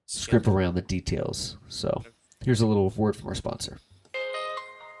scrimp around the details. So here's a little word from our sponsor.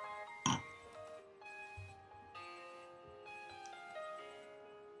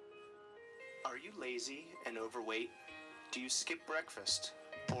 Are you lazy and overweight? Do you skip breakfast?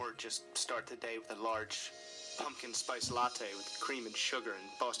 Or just start the day with a large pumpkin spice latte with cream and sugar and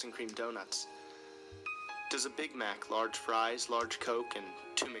Boston cream donuts? Does a Big Mac, large fries, large Coke, and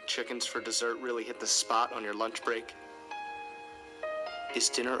 2 McChickens for dessert really hit the spot on your lunch break? Is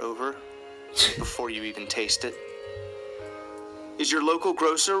dinner over before you even taste it? Is your local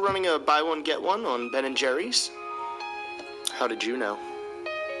grocer running a buy one get one on Ben & Jerry's? How did you know?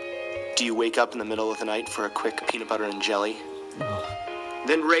 Do you wake up in the middle of the night for a quick peanut butter and jelly?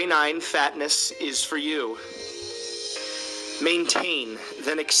 then Ray 9 fatness is for you. Maintain,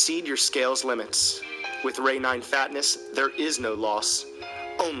 then exceed your scale's limits. With Ray 9 fatness, there is no loss,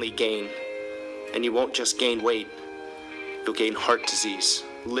 only gain. And you won't just gain weight. You'll gain heart disease,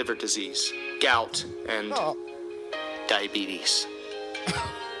 liver disease, gout, and diabetes.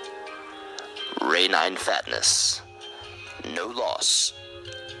 Ray 9 fatness. No loss,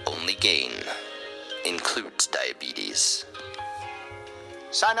 only gain. Includes diabetes.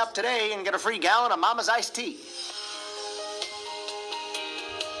 Sign up today and get a free gallon of Mama's iced tea.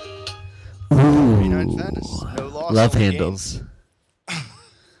 Ray 9 fatness. No loss. Love only handles. gain.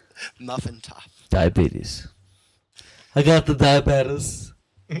 Muffin top. Diabetes. I got the diabetes.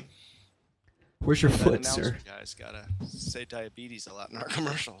 Where's your foot, sir? Guys gotta say diabetes a lot in our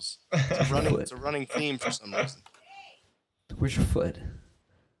commercials. It's a running theme for some reason. Where's your foot?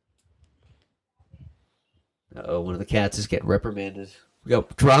 Uh-oh, one of the cats is getting reprimanded. We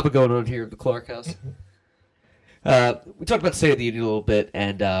got drama going on here at the Clark house. We talked about State of the Union a little bit,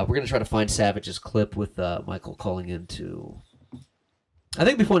 and we're going to try to find Savage's clip with Michael calling into... I think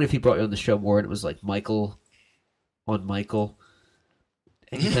it'd be funny if he brought you on the show more, and it was like Michael on Michael,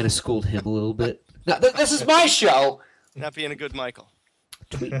 and you kind of schooled him a little bit. Now, this is my show! Not being a good Michael.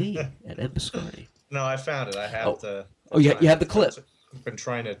 Tweet me at Biscardi. No, I found it. I have the... Oh, you have the clip. I've been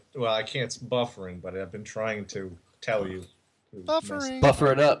trying to... Well, I can't... It's buffering, but I've been trying to tell you.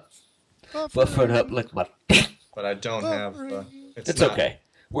 Buffer it up. Buffer it up like my... But I don't have... It's okay.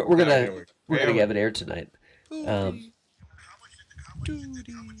 We're gonna have it aired tonight. I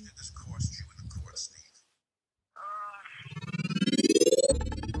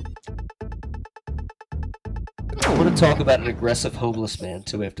want to talk about an aggressive homeless man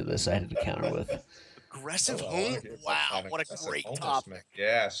too. After this, I had an encounter with. Aggressive homeless? Wow, what a great topic.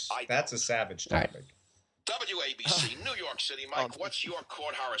 Yes, that's a savage topic. Right. WABC, New York City. Mike, what's your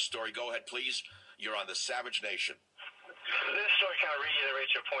court horror story? Go ahead, please. You're on the Savage Nation. This story kind of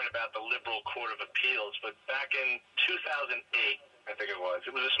reiterates your point about the liberal court of appeals, but back in 2008, I think it was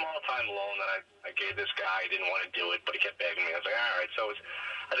a small-time loan that I gave this guy. He didn't want to do it, but he kept begging me. I was like, all right. So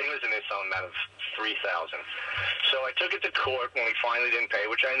I think it was in this amount of $3,000. So I took it to court when he finally didn't pay,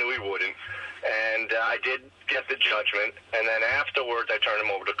 which I knew he wouldn't. And I did get the judgment, and then afterwards I turned him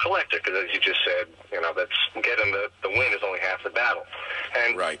over to collector, because as you just said, that's getting the win is only half the battle.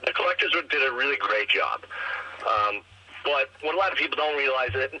 And the collectors did a really great job. But what a lot of people don't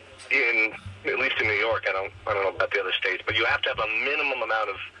realize that at least in New York, I don't know about the other states, but you have to have a minimum amount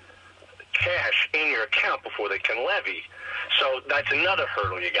of cash in your account before they can levy. So that's another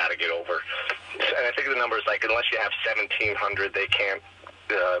hurdle you got to get over. And I think the number is like, unless you have $1,700, they can't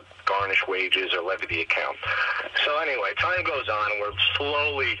garnish wages or levy the account. So anyway, time goes on, and we're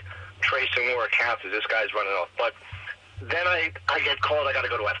slowly tracing more accounts as this guy's running off. But then I get called. I got to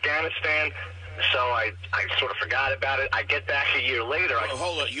go to Afghanistan. So I sort of forgot about it. I get back a year later.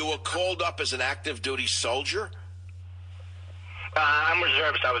 Hold on. You were called up as an active duty soldier? I'm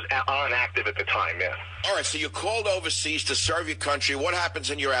reservist. I was on active at the time, yeah. All right, so you're called overseas to serve your country. What happens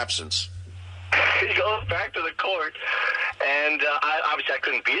in your absence? He goes back to the court, and obviously I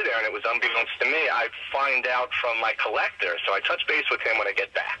couldn't be there, and it was unbeknownst to me. I find out from my collector, so I touch base with him when I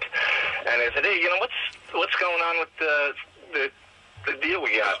get back. And I said, hey, what's going on with the deal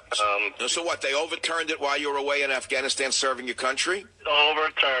we got? So what, they overturned it while you were away in Afghanistan serving your country?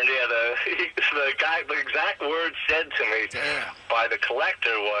 Overturned, yeah. The exact words said to me by the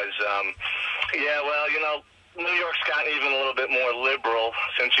collector was, New York's gotten even a little bit more liberal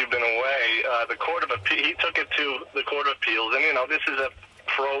since you've been away. The Court of Appeal, he took it to the Court of Appeals, and this is a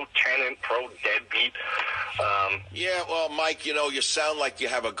pro-tenant, pro-deadbeat. Yeah, well, Mike, you sound like you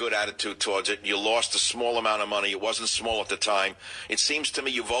have a good attitude towards it. You lost a small amount of money. It wasn't small at the time. It seems to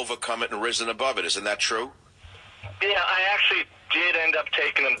me you've overcome it and risen above it. Isn't that true? Yeah, I actually did end up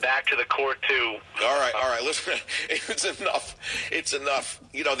taking them back to the court, too. All right. Listen, it's enough. It's enough.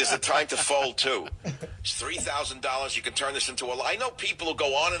 There's a time to fold, too. It's $3,000. You can turn this into I know people who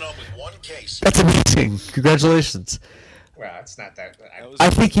go on and on with one case. That's amazing. Congratulations. Well, it's not that. I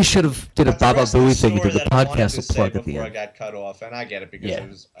think you should have did a Baba Bowie thing and did the Podcastle plug at the end. I got cut off, and I get it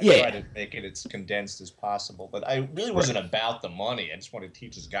because I tried to make it as condensed as possible. But I really wasn't about the money. I just wanted to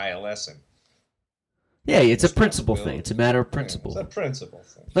teach this guy a lesson. Yeah, it's a principle thing. It's a matter of principle. It's a principle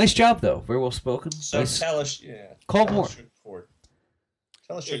thing. Nice job, though. Very well spoken. So nice. Tell us, Call more.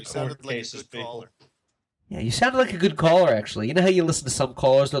 Tell us your court cases, people. Yeah, you sounded like a good caller, actually. You know how you listen to some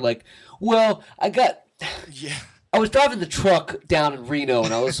callers? They're like, well, I was driving the truck down in Reno,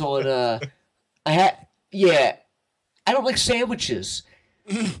 and I was on, I don't like sandwiches.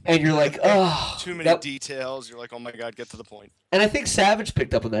 And you're like, oh. Too many details. You're like, oh my God, get to the point. And I think Savage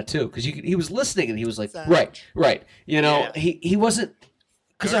picked up on that too, because he was listening and he was like, right. You know, he wasn't,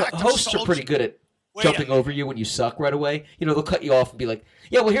 because hosts are pretty good at jumping over you when you suck right away. You know, they'll cut you off and be like,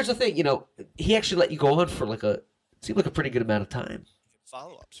 yeah, well, here's the thing. You know, he actually let you go on for seemed like a pretty good amount of time.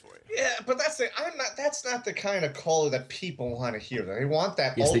 Follow-ups for you. Yeah, but that's not the kind of caller that people want to hear. They want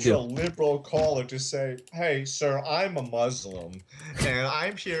that ultra-liberal caller to say, hey, sir, I'm a Muslim, and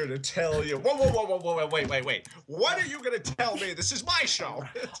I'm here to tell you, whoa, wait. What are you going to tell me? This is my show.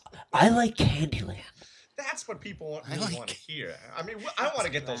 I like Candyland. That's what people really want to hear. I mean, I want to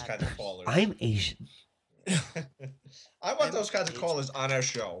get those kinds of callers. I'm Asian. I want those kinds of callers on our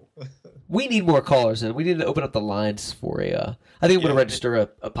show. We need more callers, and we need to open up the lines for I think I'm going to register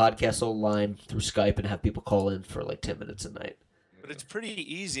a Podcastle line through Skype and have people call in for like 10 minutes a night. But it's pretty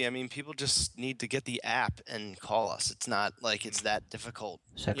easy. I mean, people just need to get the app and call us. It's not like it's that difficult.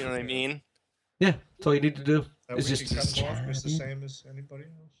 You know what I mean? Yeah, that's all you need to do. It's just the same as anybody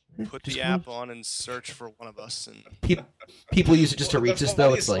else. Put the app on and search for one of us. And people use it just to reach us,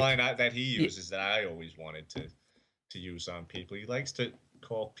 though. It's like line that he uses that I always wanted to use on people. He likes to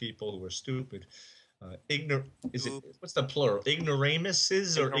call people who are stupid what's the plural?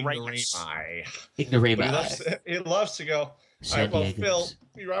 Ignoramuses or ignorami? Ignorami. He loves to go, all right, well, Phil,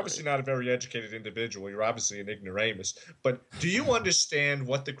 you're obviously not a very educated individual. You're obviously an ignoramus. But do you understand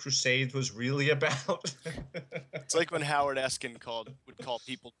what the Crusades was really about? It's like when Howard Eskin would call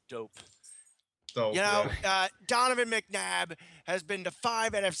people dope. So, Donovan McNabb has been to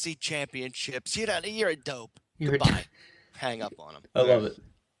 5 NFC championships. You're a dope. Goodbye. Hang up on him. I love it.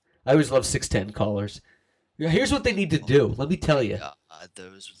 I always love 610 callers. Here's what they need to do. Let me tell you.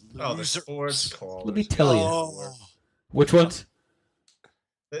 Those the sports callers. Let me tell you. Which ones?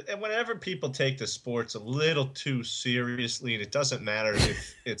 And whenever people take the sports a little too seriously, and it doesn't matter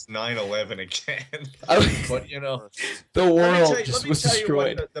if it's 9/11 again, but the world just was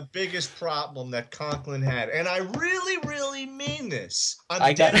destroyed. What the biggest problem that Conklin had, and I really, really mean this.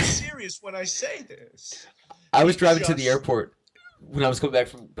 I'm dead serious when I say this. I was driving to the airport when I was coming back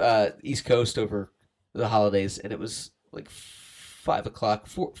from East Coast over the holidays, and it was like 5 o'clock,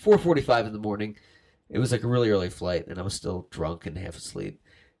 4:45 in the morning. It was like a really early flight, and I was still drunk and half asleep.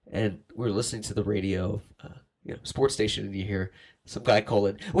 And we were listening to the radio, sports station, and you hear some guy call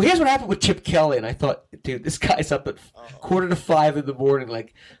in. Well, here's what happened with Chip Kelly, and I thought, dude, this guy's up at 4:45 in the morning.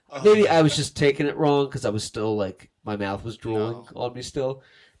 Like, maybe I was just taking it wrong because I was still like my mouth was drooling on me still.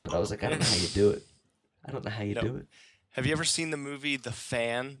 But I was like, I don't know how you do it. I don't know how you do it. Have you ever seen the movie The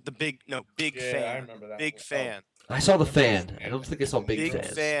Fan? Big Fan. Yeah, I remember that. Big Fan. I saw The Fan. I don't think I saw Big Fan.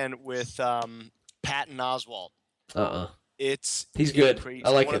 Big Fan with Patton Oswalt. He's good. I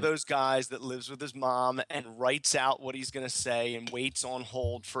like him. One of those guys that lives with his mom and writes out what he's going to say and waits on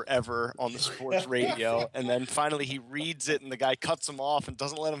hold forever on the sports radio. And then finally he reads it and the guy cuts him off and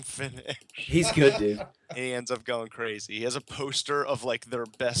doesn't let him finish. He's good, dude. And he ends up going crazy. He has a poster of like their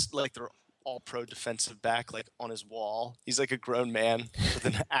best, like their all-pro defensive back, like on his wall. He's like a grown man with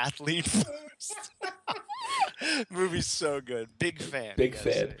an athlete first. Movie's so good. Big fan. Big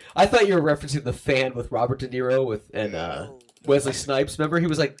fan. I thought you were referencing The Fan with Robert De Niro and Wesley Snipes. Remember, he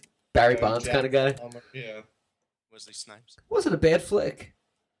was like Barry Bonds kind of guy. Yeah. Wesley Snipes. Wasn't a bad flick.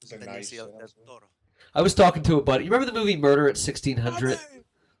 It was nice. I was talking to a buddy. You remember the movie Murder at 1600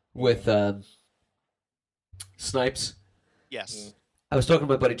 with Snipes? Yes. I was talking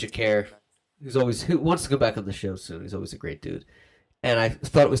to my buddy Jakar, who wants to go back on the show soon. He's always a great dude. And I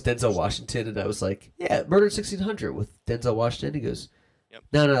thought it was Denzel Washington, and I was like, yeah, Murder at 1600 with Denzel Washington. He goes,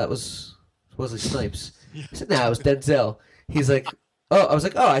 no, that was Wesley Snipes. I said, no, it was Denzel. He's like, oh, I was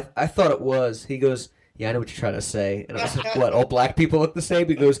like, oh, I thought it was. He goes, yeah, I know what you're trying to say. And I was like, what, all black people look the same?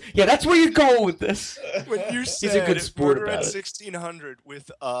 He goes, yeah, that's where you're going with this. When you said he's a good sport Murder about at 1600 with,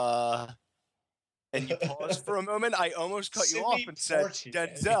 and you paused for a moment, I almost cut you off and said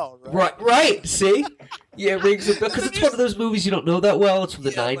Denzel, right? Right, see? Yeah, it rings a bell. Because it's one of those movies you don't know that well. It's from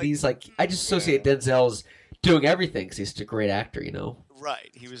the 90s. Like, I just associate Denzel as doing everything because he's such a great actor, you know? Right.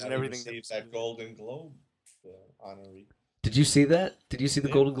 He was in everything. He received that Golden Globe honoree. Did you see that? Did you see the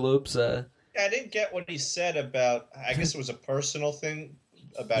Golden Globes? Yeah, I didn't get what he said about, I guess it was a personal thing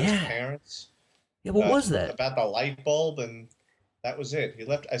about his parents. Yeah, what was that? About the light bulb, and that was it. He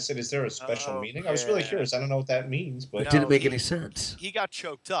left. I said, is there a special meaning? I was really curious. I don't know what that means. But it didn't make any sense. He got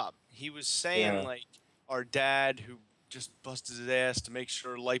choked up. He was saying, like, our dad who just busted his ass to make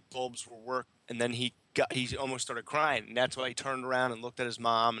sure light bulbs were working, and then he almost started crying. And that's why he turned around and looked at his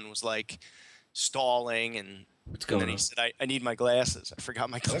mom and was, like, stalling, and then he said, I need my glasses. I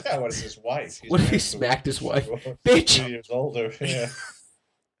forgot my glasses. That guy was his wife. What if he smacked his wife? Bitch! 2 years older, yeah.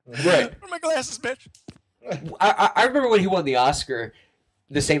 Right. Where are my glasses, bitch? I remember when he won the Oscar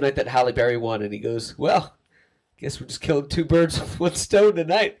the same night that Halle Berry won, and he goes, well, guess we're just killing two birds with one stone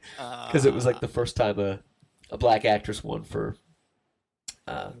tonight. Because it was like the first time a black actress won for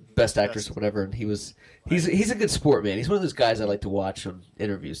Best Actress or whatever, and he's a good sport, man. He's one of those guys I like to watch on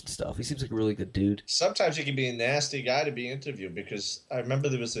interviews and stuff. He seems like a really good dude. Sometimes he can be a nasty guy to be interviewed, because I remember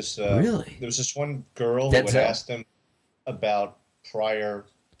there was this really? There was this one girl who had asked him about prior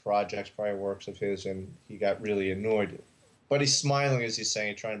projects, prior works of his, and he got really annoyed. But he's smiling as he's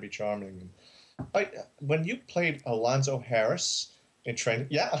saying, trying to be charming. When you played Alonzo Harris in Training,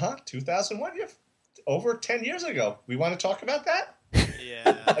 2001, over 10 years ago. We want to talk about that?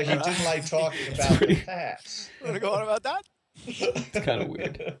 Yeah. He didn't like talking about the past. Want to go on about that? It's kind of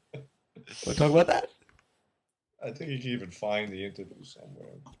weird. Want to talk about that? I think you can even find the interview somewhere.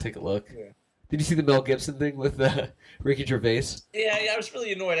 Take a look. Yeah. Did you see the Mel Gibson thing with Ricky Gervais? Yeah, I was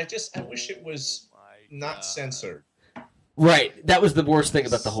really annoyed. I wish it was not censored. Right. That was the worst thing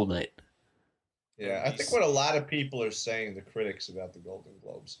about the whole night. Yeah, I think what a lot of people are saying, the critics about the Golden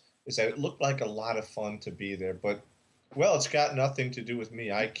Globes, is that it looked like a lot of fun to be there, but, well, it's got nothing to do with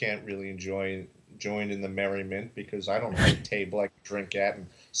me. I can't really join in the merriment because I don't have a table I can drink at and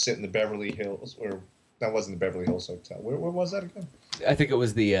sit in the Beverly Hills, or that wasn't the Beverly Hills Hotel. Where was that again? I think it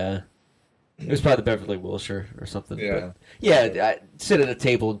was it was probably the Beverly Wilshire or something. Yeah. But, yeah, I'd sit at a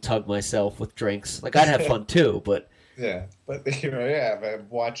table and tug myself with drinks. Like, I'd have fun too, but... Yeah, but I'm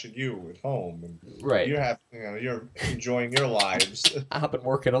watching you at home, and right. You're enjoying your lives. I've been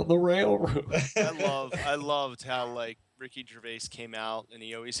working on the railroad. I loved how like Ricky Gervais came out, and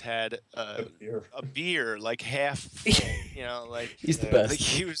he always had a beer like half, like he's the best. Like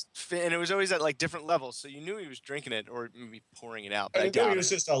he was, and it was always at like different levels, so you knew he was drinking it or maybe pouring it out. I knew he was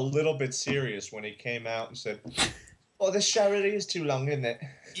just a little bit serious when he came out and said, "Oh, this show really is too long, isn't it?"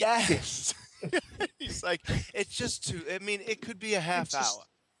 Yes. He's like, it's just too. I mean, it could be a half hour.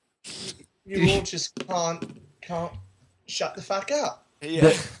 You all just can't shut the fuck up.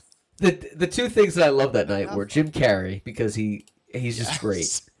 Yeah. The two things that I love that night were Jim Carrey, because he's just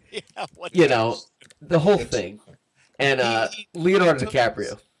great. Yeah. The whole thing, and Leonardo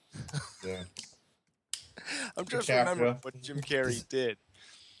DiCaprio. Yeah. I'm just remembering what Jim Carrey did.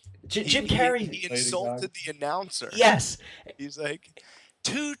 Jim Carrey. He insulted the announcer. Yes. He's like,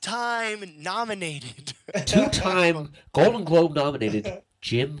 two-time nominated. Two-time Golden Globe nominated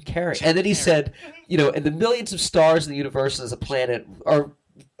Jim Carrey. And then he said, and the millions of stars in the universe as a planet, our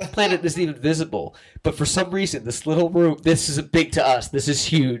planet isn't even visible. But for some reason, this little room, this is big to us. This is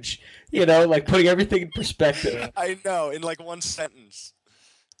huge. Like putting everything in perspective. I know, in like one sentence.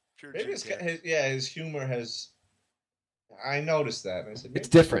 Maybe his humor has... I noticed that. I said, it's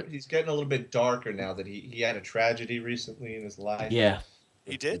different. He's getting a little bit darker now that he had a tragedy recently in his life. Yeah.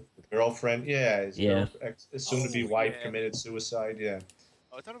 He did? His girlfriend, his soon-to-be wife committed suicide,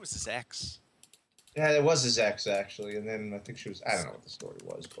 Oh, I thought it was his ex. Yeah, it was his ex, actually, and then I think she was, I don't know what the story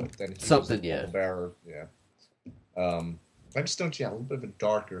was, but then he was the bearer, I just don't, a little bit of a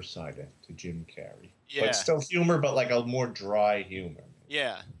darker side to Jim Carrey. Yeah. But still humor, but like a more dry humor.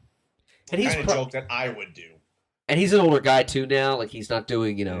 Yeah. And he's kind of joke that I would do. And he's an older guy, too, now. Like, he's not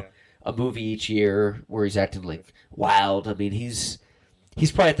doing, a movie each year where he's acting, like, wild. I mean, he's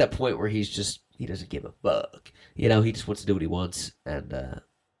probably at that point where he doesn't give a fuck. He just wants to do what he wants. And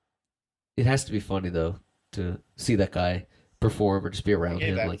it has to be funny, though, to see that guy perform or just be around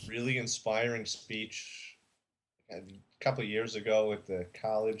him. That like really inspiring speech a couple of years ago at the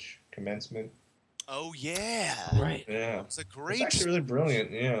college commencement. Oh, yeah. Right. Yeah. It's a great... It's actually really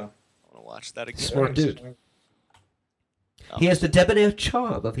brilliant, yeah. I want to watch that again. Smart dude. He has the debonair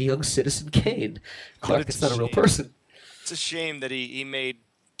charm of a young Citizen Kane. Clark is not a real person. It's a shame that he made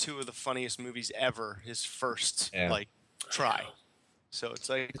two of the funniest movies ever his first try. So it's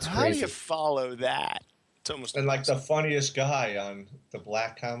like, how do you follow that? It's almost the funniest guy on the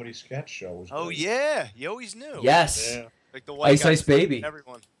Black Comedy Sketch Show was. Oh yeah, you always knew. Yes. Yeah. Like the white Ice Baby.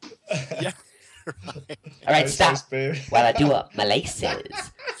 Everyone. Yeah. All right, stop. While I do up my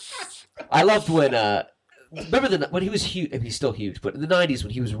laces. I loved when remember when he was huge, and he's still huge, but in the 90s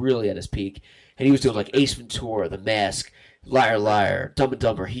when he was really at his peak, and he was doing like Ace Ventura, The Mask, Liar Liar, Dumb and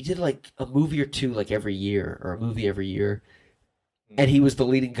Dumber. He did like a movie or two like every year, or a movie every year, and he was the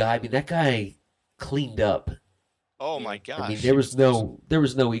leading guy. I mean, that guy cleaned up. Oh my gosh! I mean, there was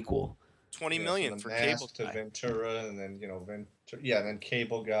no equal. 20 million for Cable to Ventura, and then then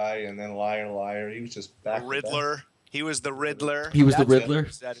Cable Guy, and then Liar Liar. He was just back. Riddler. He was the Riddler. He was the Riddler. He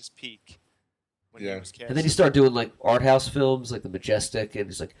was at his peak. When he was and then he started doing like art house films, like The Majestic, and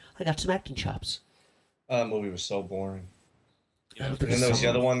he's like, I got some acting chops. That movie was so boring. And then there was the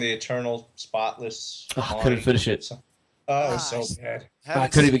other one, the Eternal Spotless. Oh, I couldn't finish it. Oh, it was so bad. I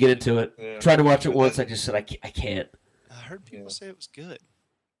couldn't even get into it. Yeah. Tried to watch it once. I just said I can't. I heard people say it was good.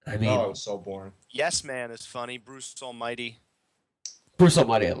 I mean, it was so boring. Yes Man is funny. Bruce Almighty. Bruce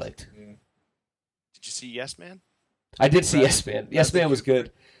Almighty I liked. Yeah. Did you see Yes Man? I did see Yes Man. Yes Man was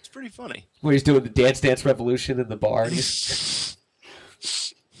good. It's pretty funny. Where he's doing the Dance Revolution in the bar. Yeah.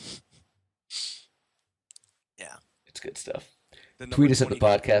 It's good stuff. The Tweet us at the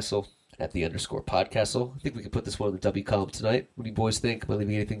number 20 Podcastle, at the _Podcastle. I think we can put this one on the W column tonight. What do you boys think? Am I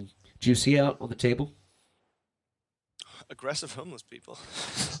leaving anything juicy out on the table? Aggressive homeless people.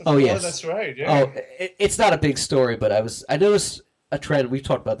 Oh, yes. Oh, that's right. Yeah. Oh, it's not a big story, but I noticed a trend. We've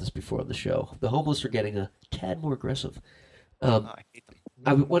talked about this before on the show. The homeless are getting a tad more aggressive. I hate them.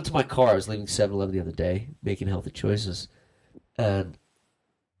 I went to my car. I was leaving 7-Eleven the other day, making healthy choices, and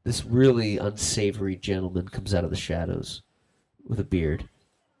this really unsavory gentleman comes out of the shadows with a beard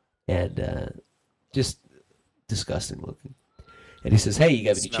and just disgusting looking. And he says, "Hey, you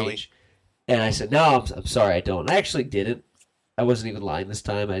got any Smelly. change?" And I said, "No, I'm sorry, I don't." I actually didn't. I wasn't even lying this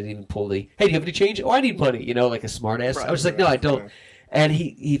time. I didn't even pull the, "Hey, do you have any change?" "Oh, I need money," like a smart ass. Right, I was like, "No, I don't." And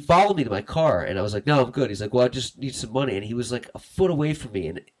he followed me to my car, and I was like, "No, I'm good." He's like, "Well, I just need some money." And he was like a foot away from me,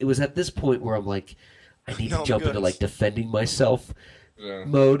 and it was at this point where I'm like, I need to jump into like defending myself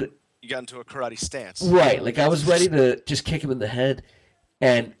mode. You got into a karate stance. Right, like I was ready to just kick him in the head,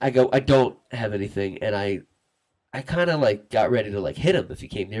 and I go, "I don't have anything," and I kind of like got ready to like hit him if he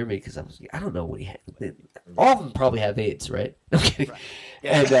came near me because I don't know what he had. All of them probably have AIDS, right? I'm kidding. Right.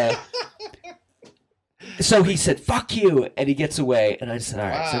 Yeah. And so he said, "Fuck you," and he gets away, and I said, "All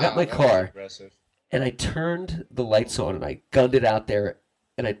right." So I got my car, and I turned the lights on, and I gunned it out there,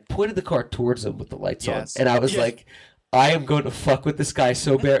 and I pointed the car towards him with the lights on, and I was like, "I am going to fuck with this guy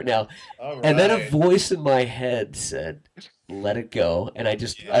so bad now." And then a voice in my head said, "Let it go," and I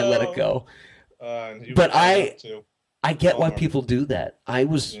let it go. But I get why people do that. I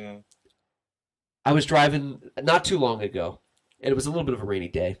was driving not too long ago. It was a little bit of a rainy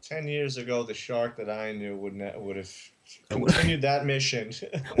day. 10 years ago, the shark that I knew would have continued that mission.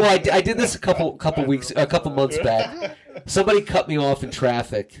 Well, I did this a couple months back. Somebody cut me off in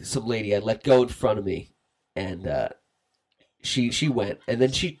traffic. Some lady I let go in front of me, and she went, and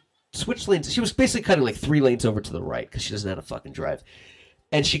then she switched lanes. She was basically cutting like 3 lanes over to the right because she doesn't know how to fucking drive,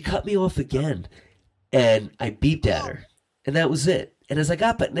 and she cut me off again, and I beeped at her, and that was it. And as I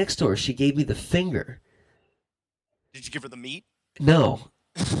got back next to her, she gave me the finger. Did you give her the meat? No.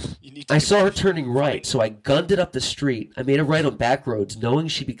 I saw her turning right, so I gunned it up the street. I made a right on back roads, knowing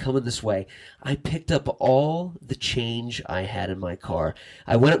she'd be coming this way. I picked up all the change I had in my car.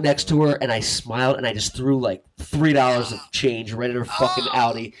 I went up next to her, and I smiled, and I just threw like $3 of change right in her fucking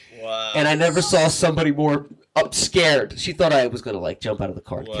Audi. Wow. And I never saw somebody more scared. She thought I was going to like jump out of the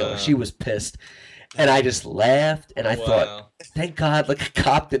car and kill her. She was pissed. And I just laughed, and I thought, thank God, like a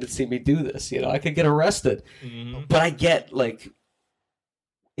cop didn't see me do this. I could get arrested. Mm-hmm. But I get, like,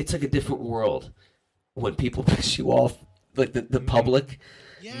 it's like a different world when people piss you off, like the public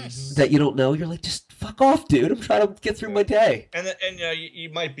that you don't know. You're like, just fuck off, dude. I'm trying to get through my day. And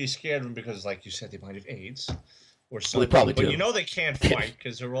you might be scared of them because, like you said, they might have AIDS. Or something. Well, they probably do. But they can't fight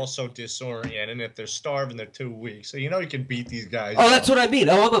because they're all so disoriented. And if they're starving, they're too weak. So you can beat these guys. Oh, that's what I mean.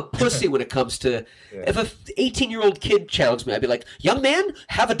 Oh, I'm a pussy when it comes to... If a 18-year-old kid challenged me, I'd be like, "Young man,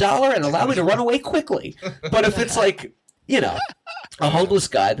 have $1 and allow me to run away quickly." But if it's like, a homeless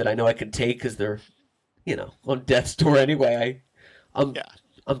guy that I know I can take because they're, on death's door anyway, I'm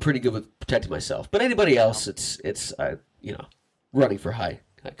pretty good with protecting myself. But anybody else, it's running for high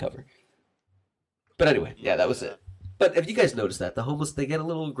cover. But anyway, that was it. But have you guys noticed that? The homeless, they get a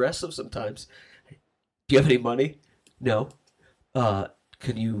little aggressive sometimes. "Do you have any money?" "No."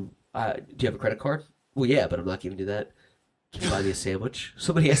 "Can you, do you have a credit card?" "Well, yeah, but I'm not giving you that." "Can you buy me a sandwich?"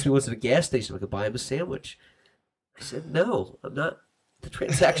 Somebody asked me once at a gas station if I could buy him a sandwich. I said, "No, I'm not. The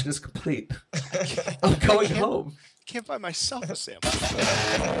transaction is complete. I'm going home." I can't buy myself a sandwich.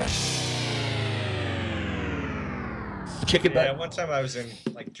 Chicken butt. Yeah, one time I was in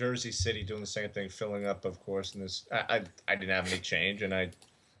like Jersey City doing the same thing, filling up, of course, and I didn't have any change, and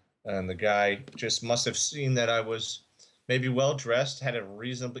the guy just must have seen that I was maybe well dressed, had a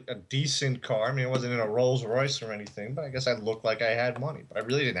decent car. I mean, I wasn't in a Rolls Royce or anything, but I guess I looked like I had money. But I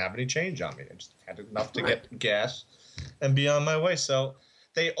really didn't have any change on me. I just had enough to get gas and be on my way. So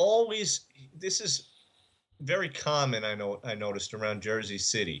this is very common. I noticed around Jersey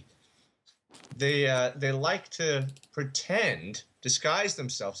City. They like to disguise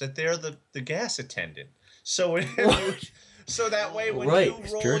themselves that they're the gas attendant. So so that way when you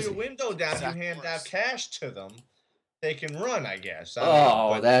roll your window down, you hand out cash to them. they can run, I guess.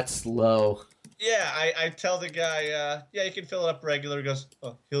 That's low. Yeah, I tell the guy, yeah, you can fill it up regular. He goes,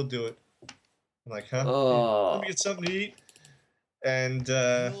 oh, he'll do it. I'm like, huh? Oh. Let me get something to eat. And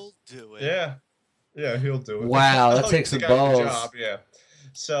He'll do it. Yeah, he'll do it. Wow, that takes some balls. Job, yeah.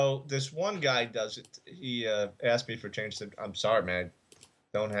 So this one guy does it. He asked me for change. Said, I'm sorry, man,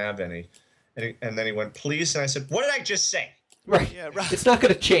 don't have any. And then he went, please. And I said, what did I just say? Right. Yeah, right. It's not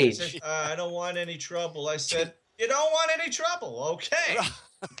going to change. He said, I don't want any trouble. I said, you don't want any trouble. Okay.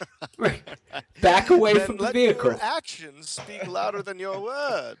 Right. Back away Then from the let vehicle. Your actions speak louder than your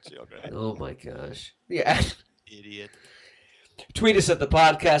words. Oh my gosh. Yeah. Idiot. Tweet us at the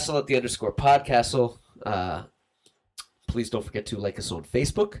Podcastle at _Podcastle. Please don't forget to like us on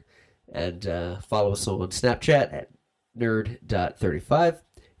Facebook and follow us on Snapchat at nerd.35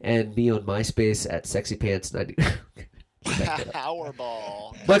 and me on MySpace at sexypants90.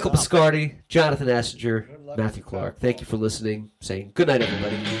 Powerball. Michael Biscardi, Jonathan Assinger, Matthew Clark. Thank you for listening. Saying good night,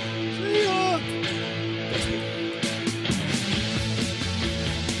 everybody.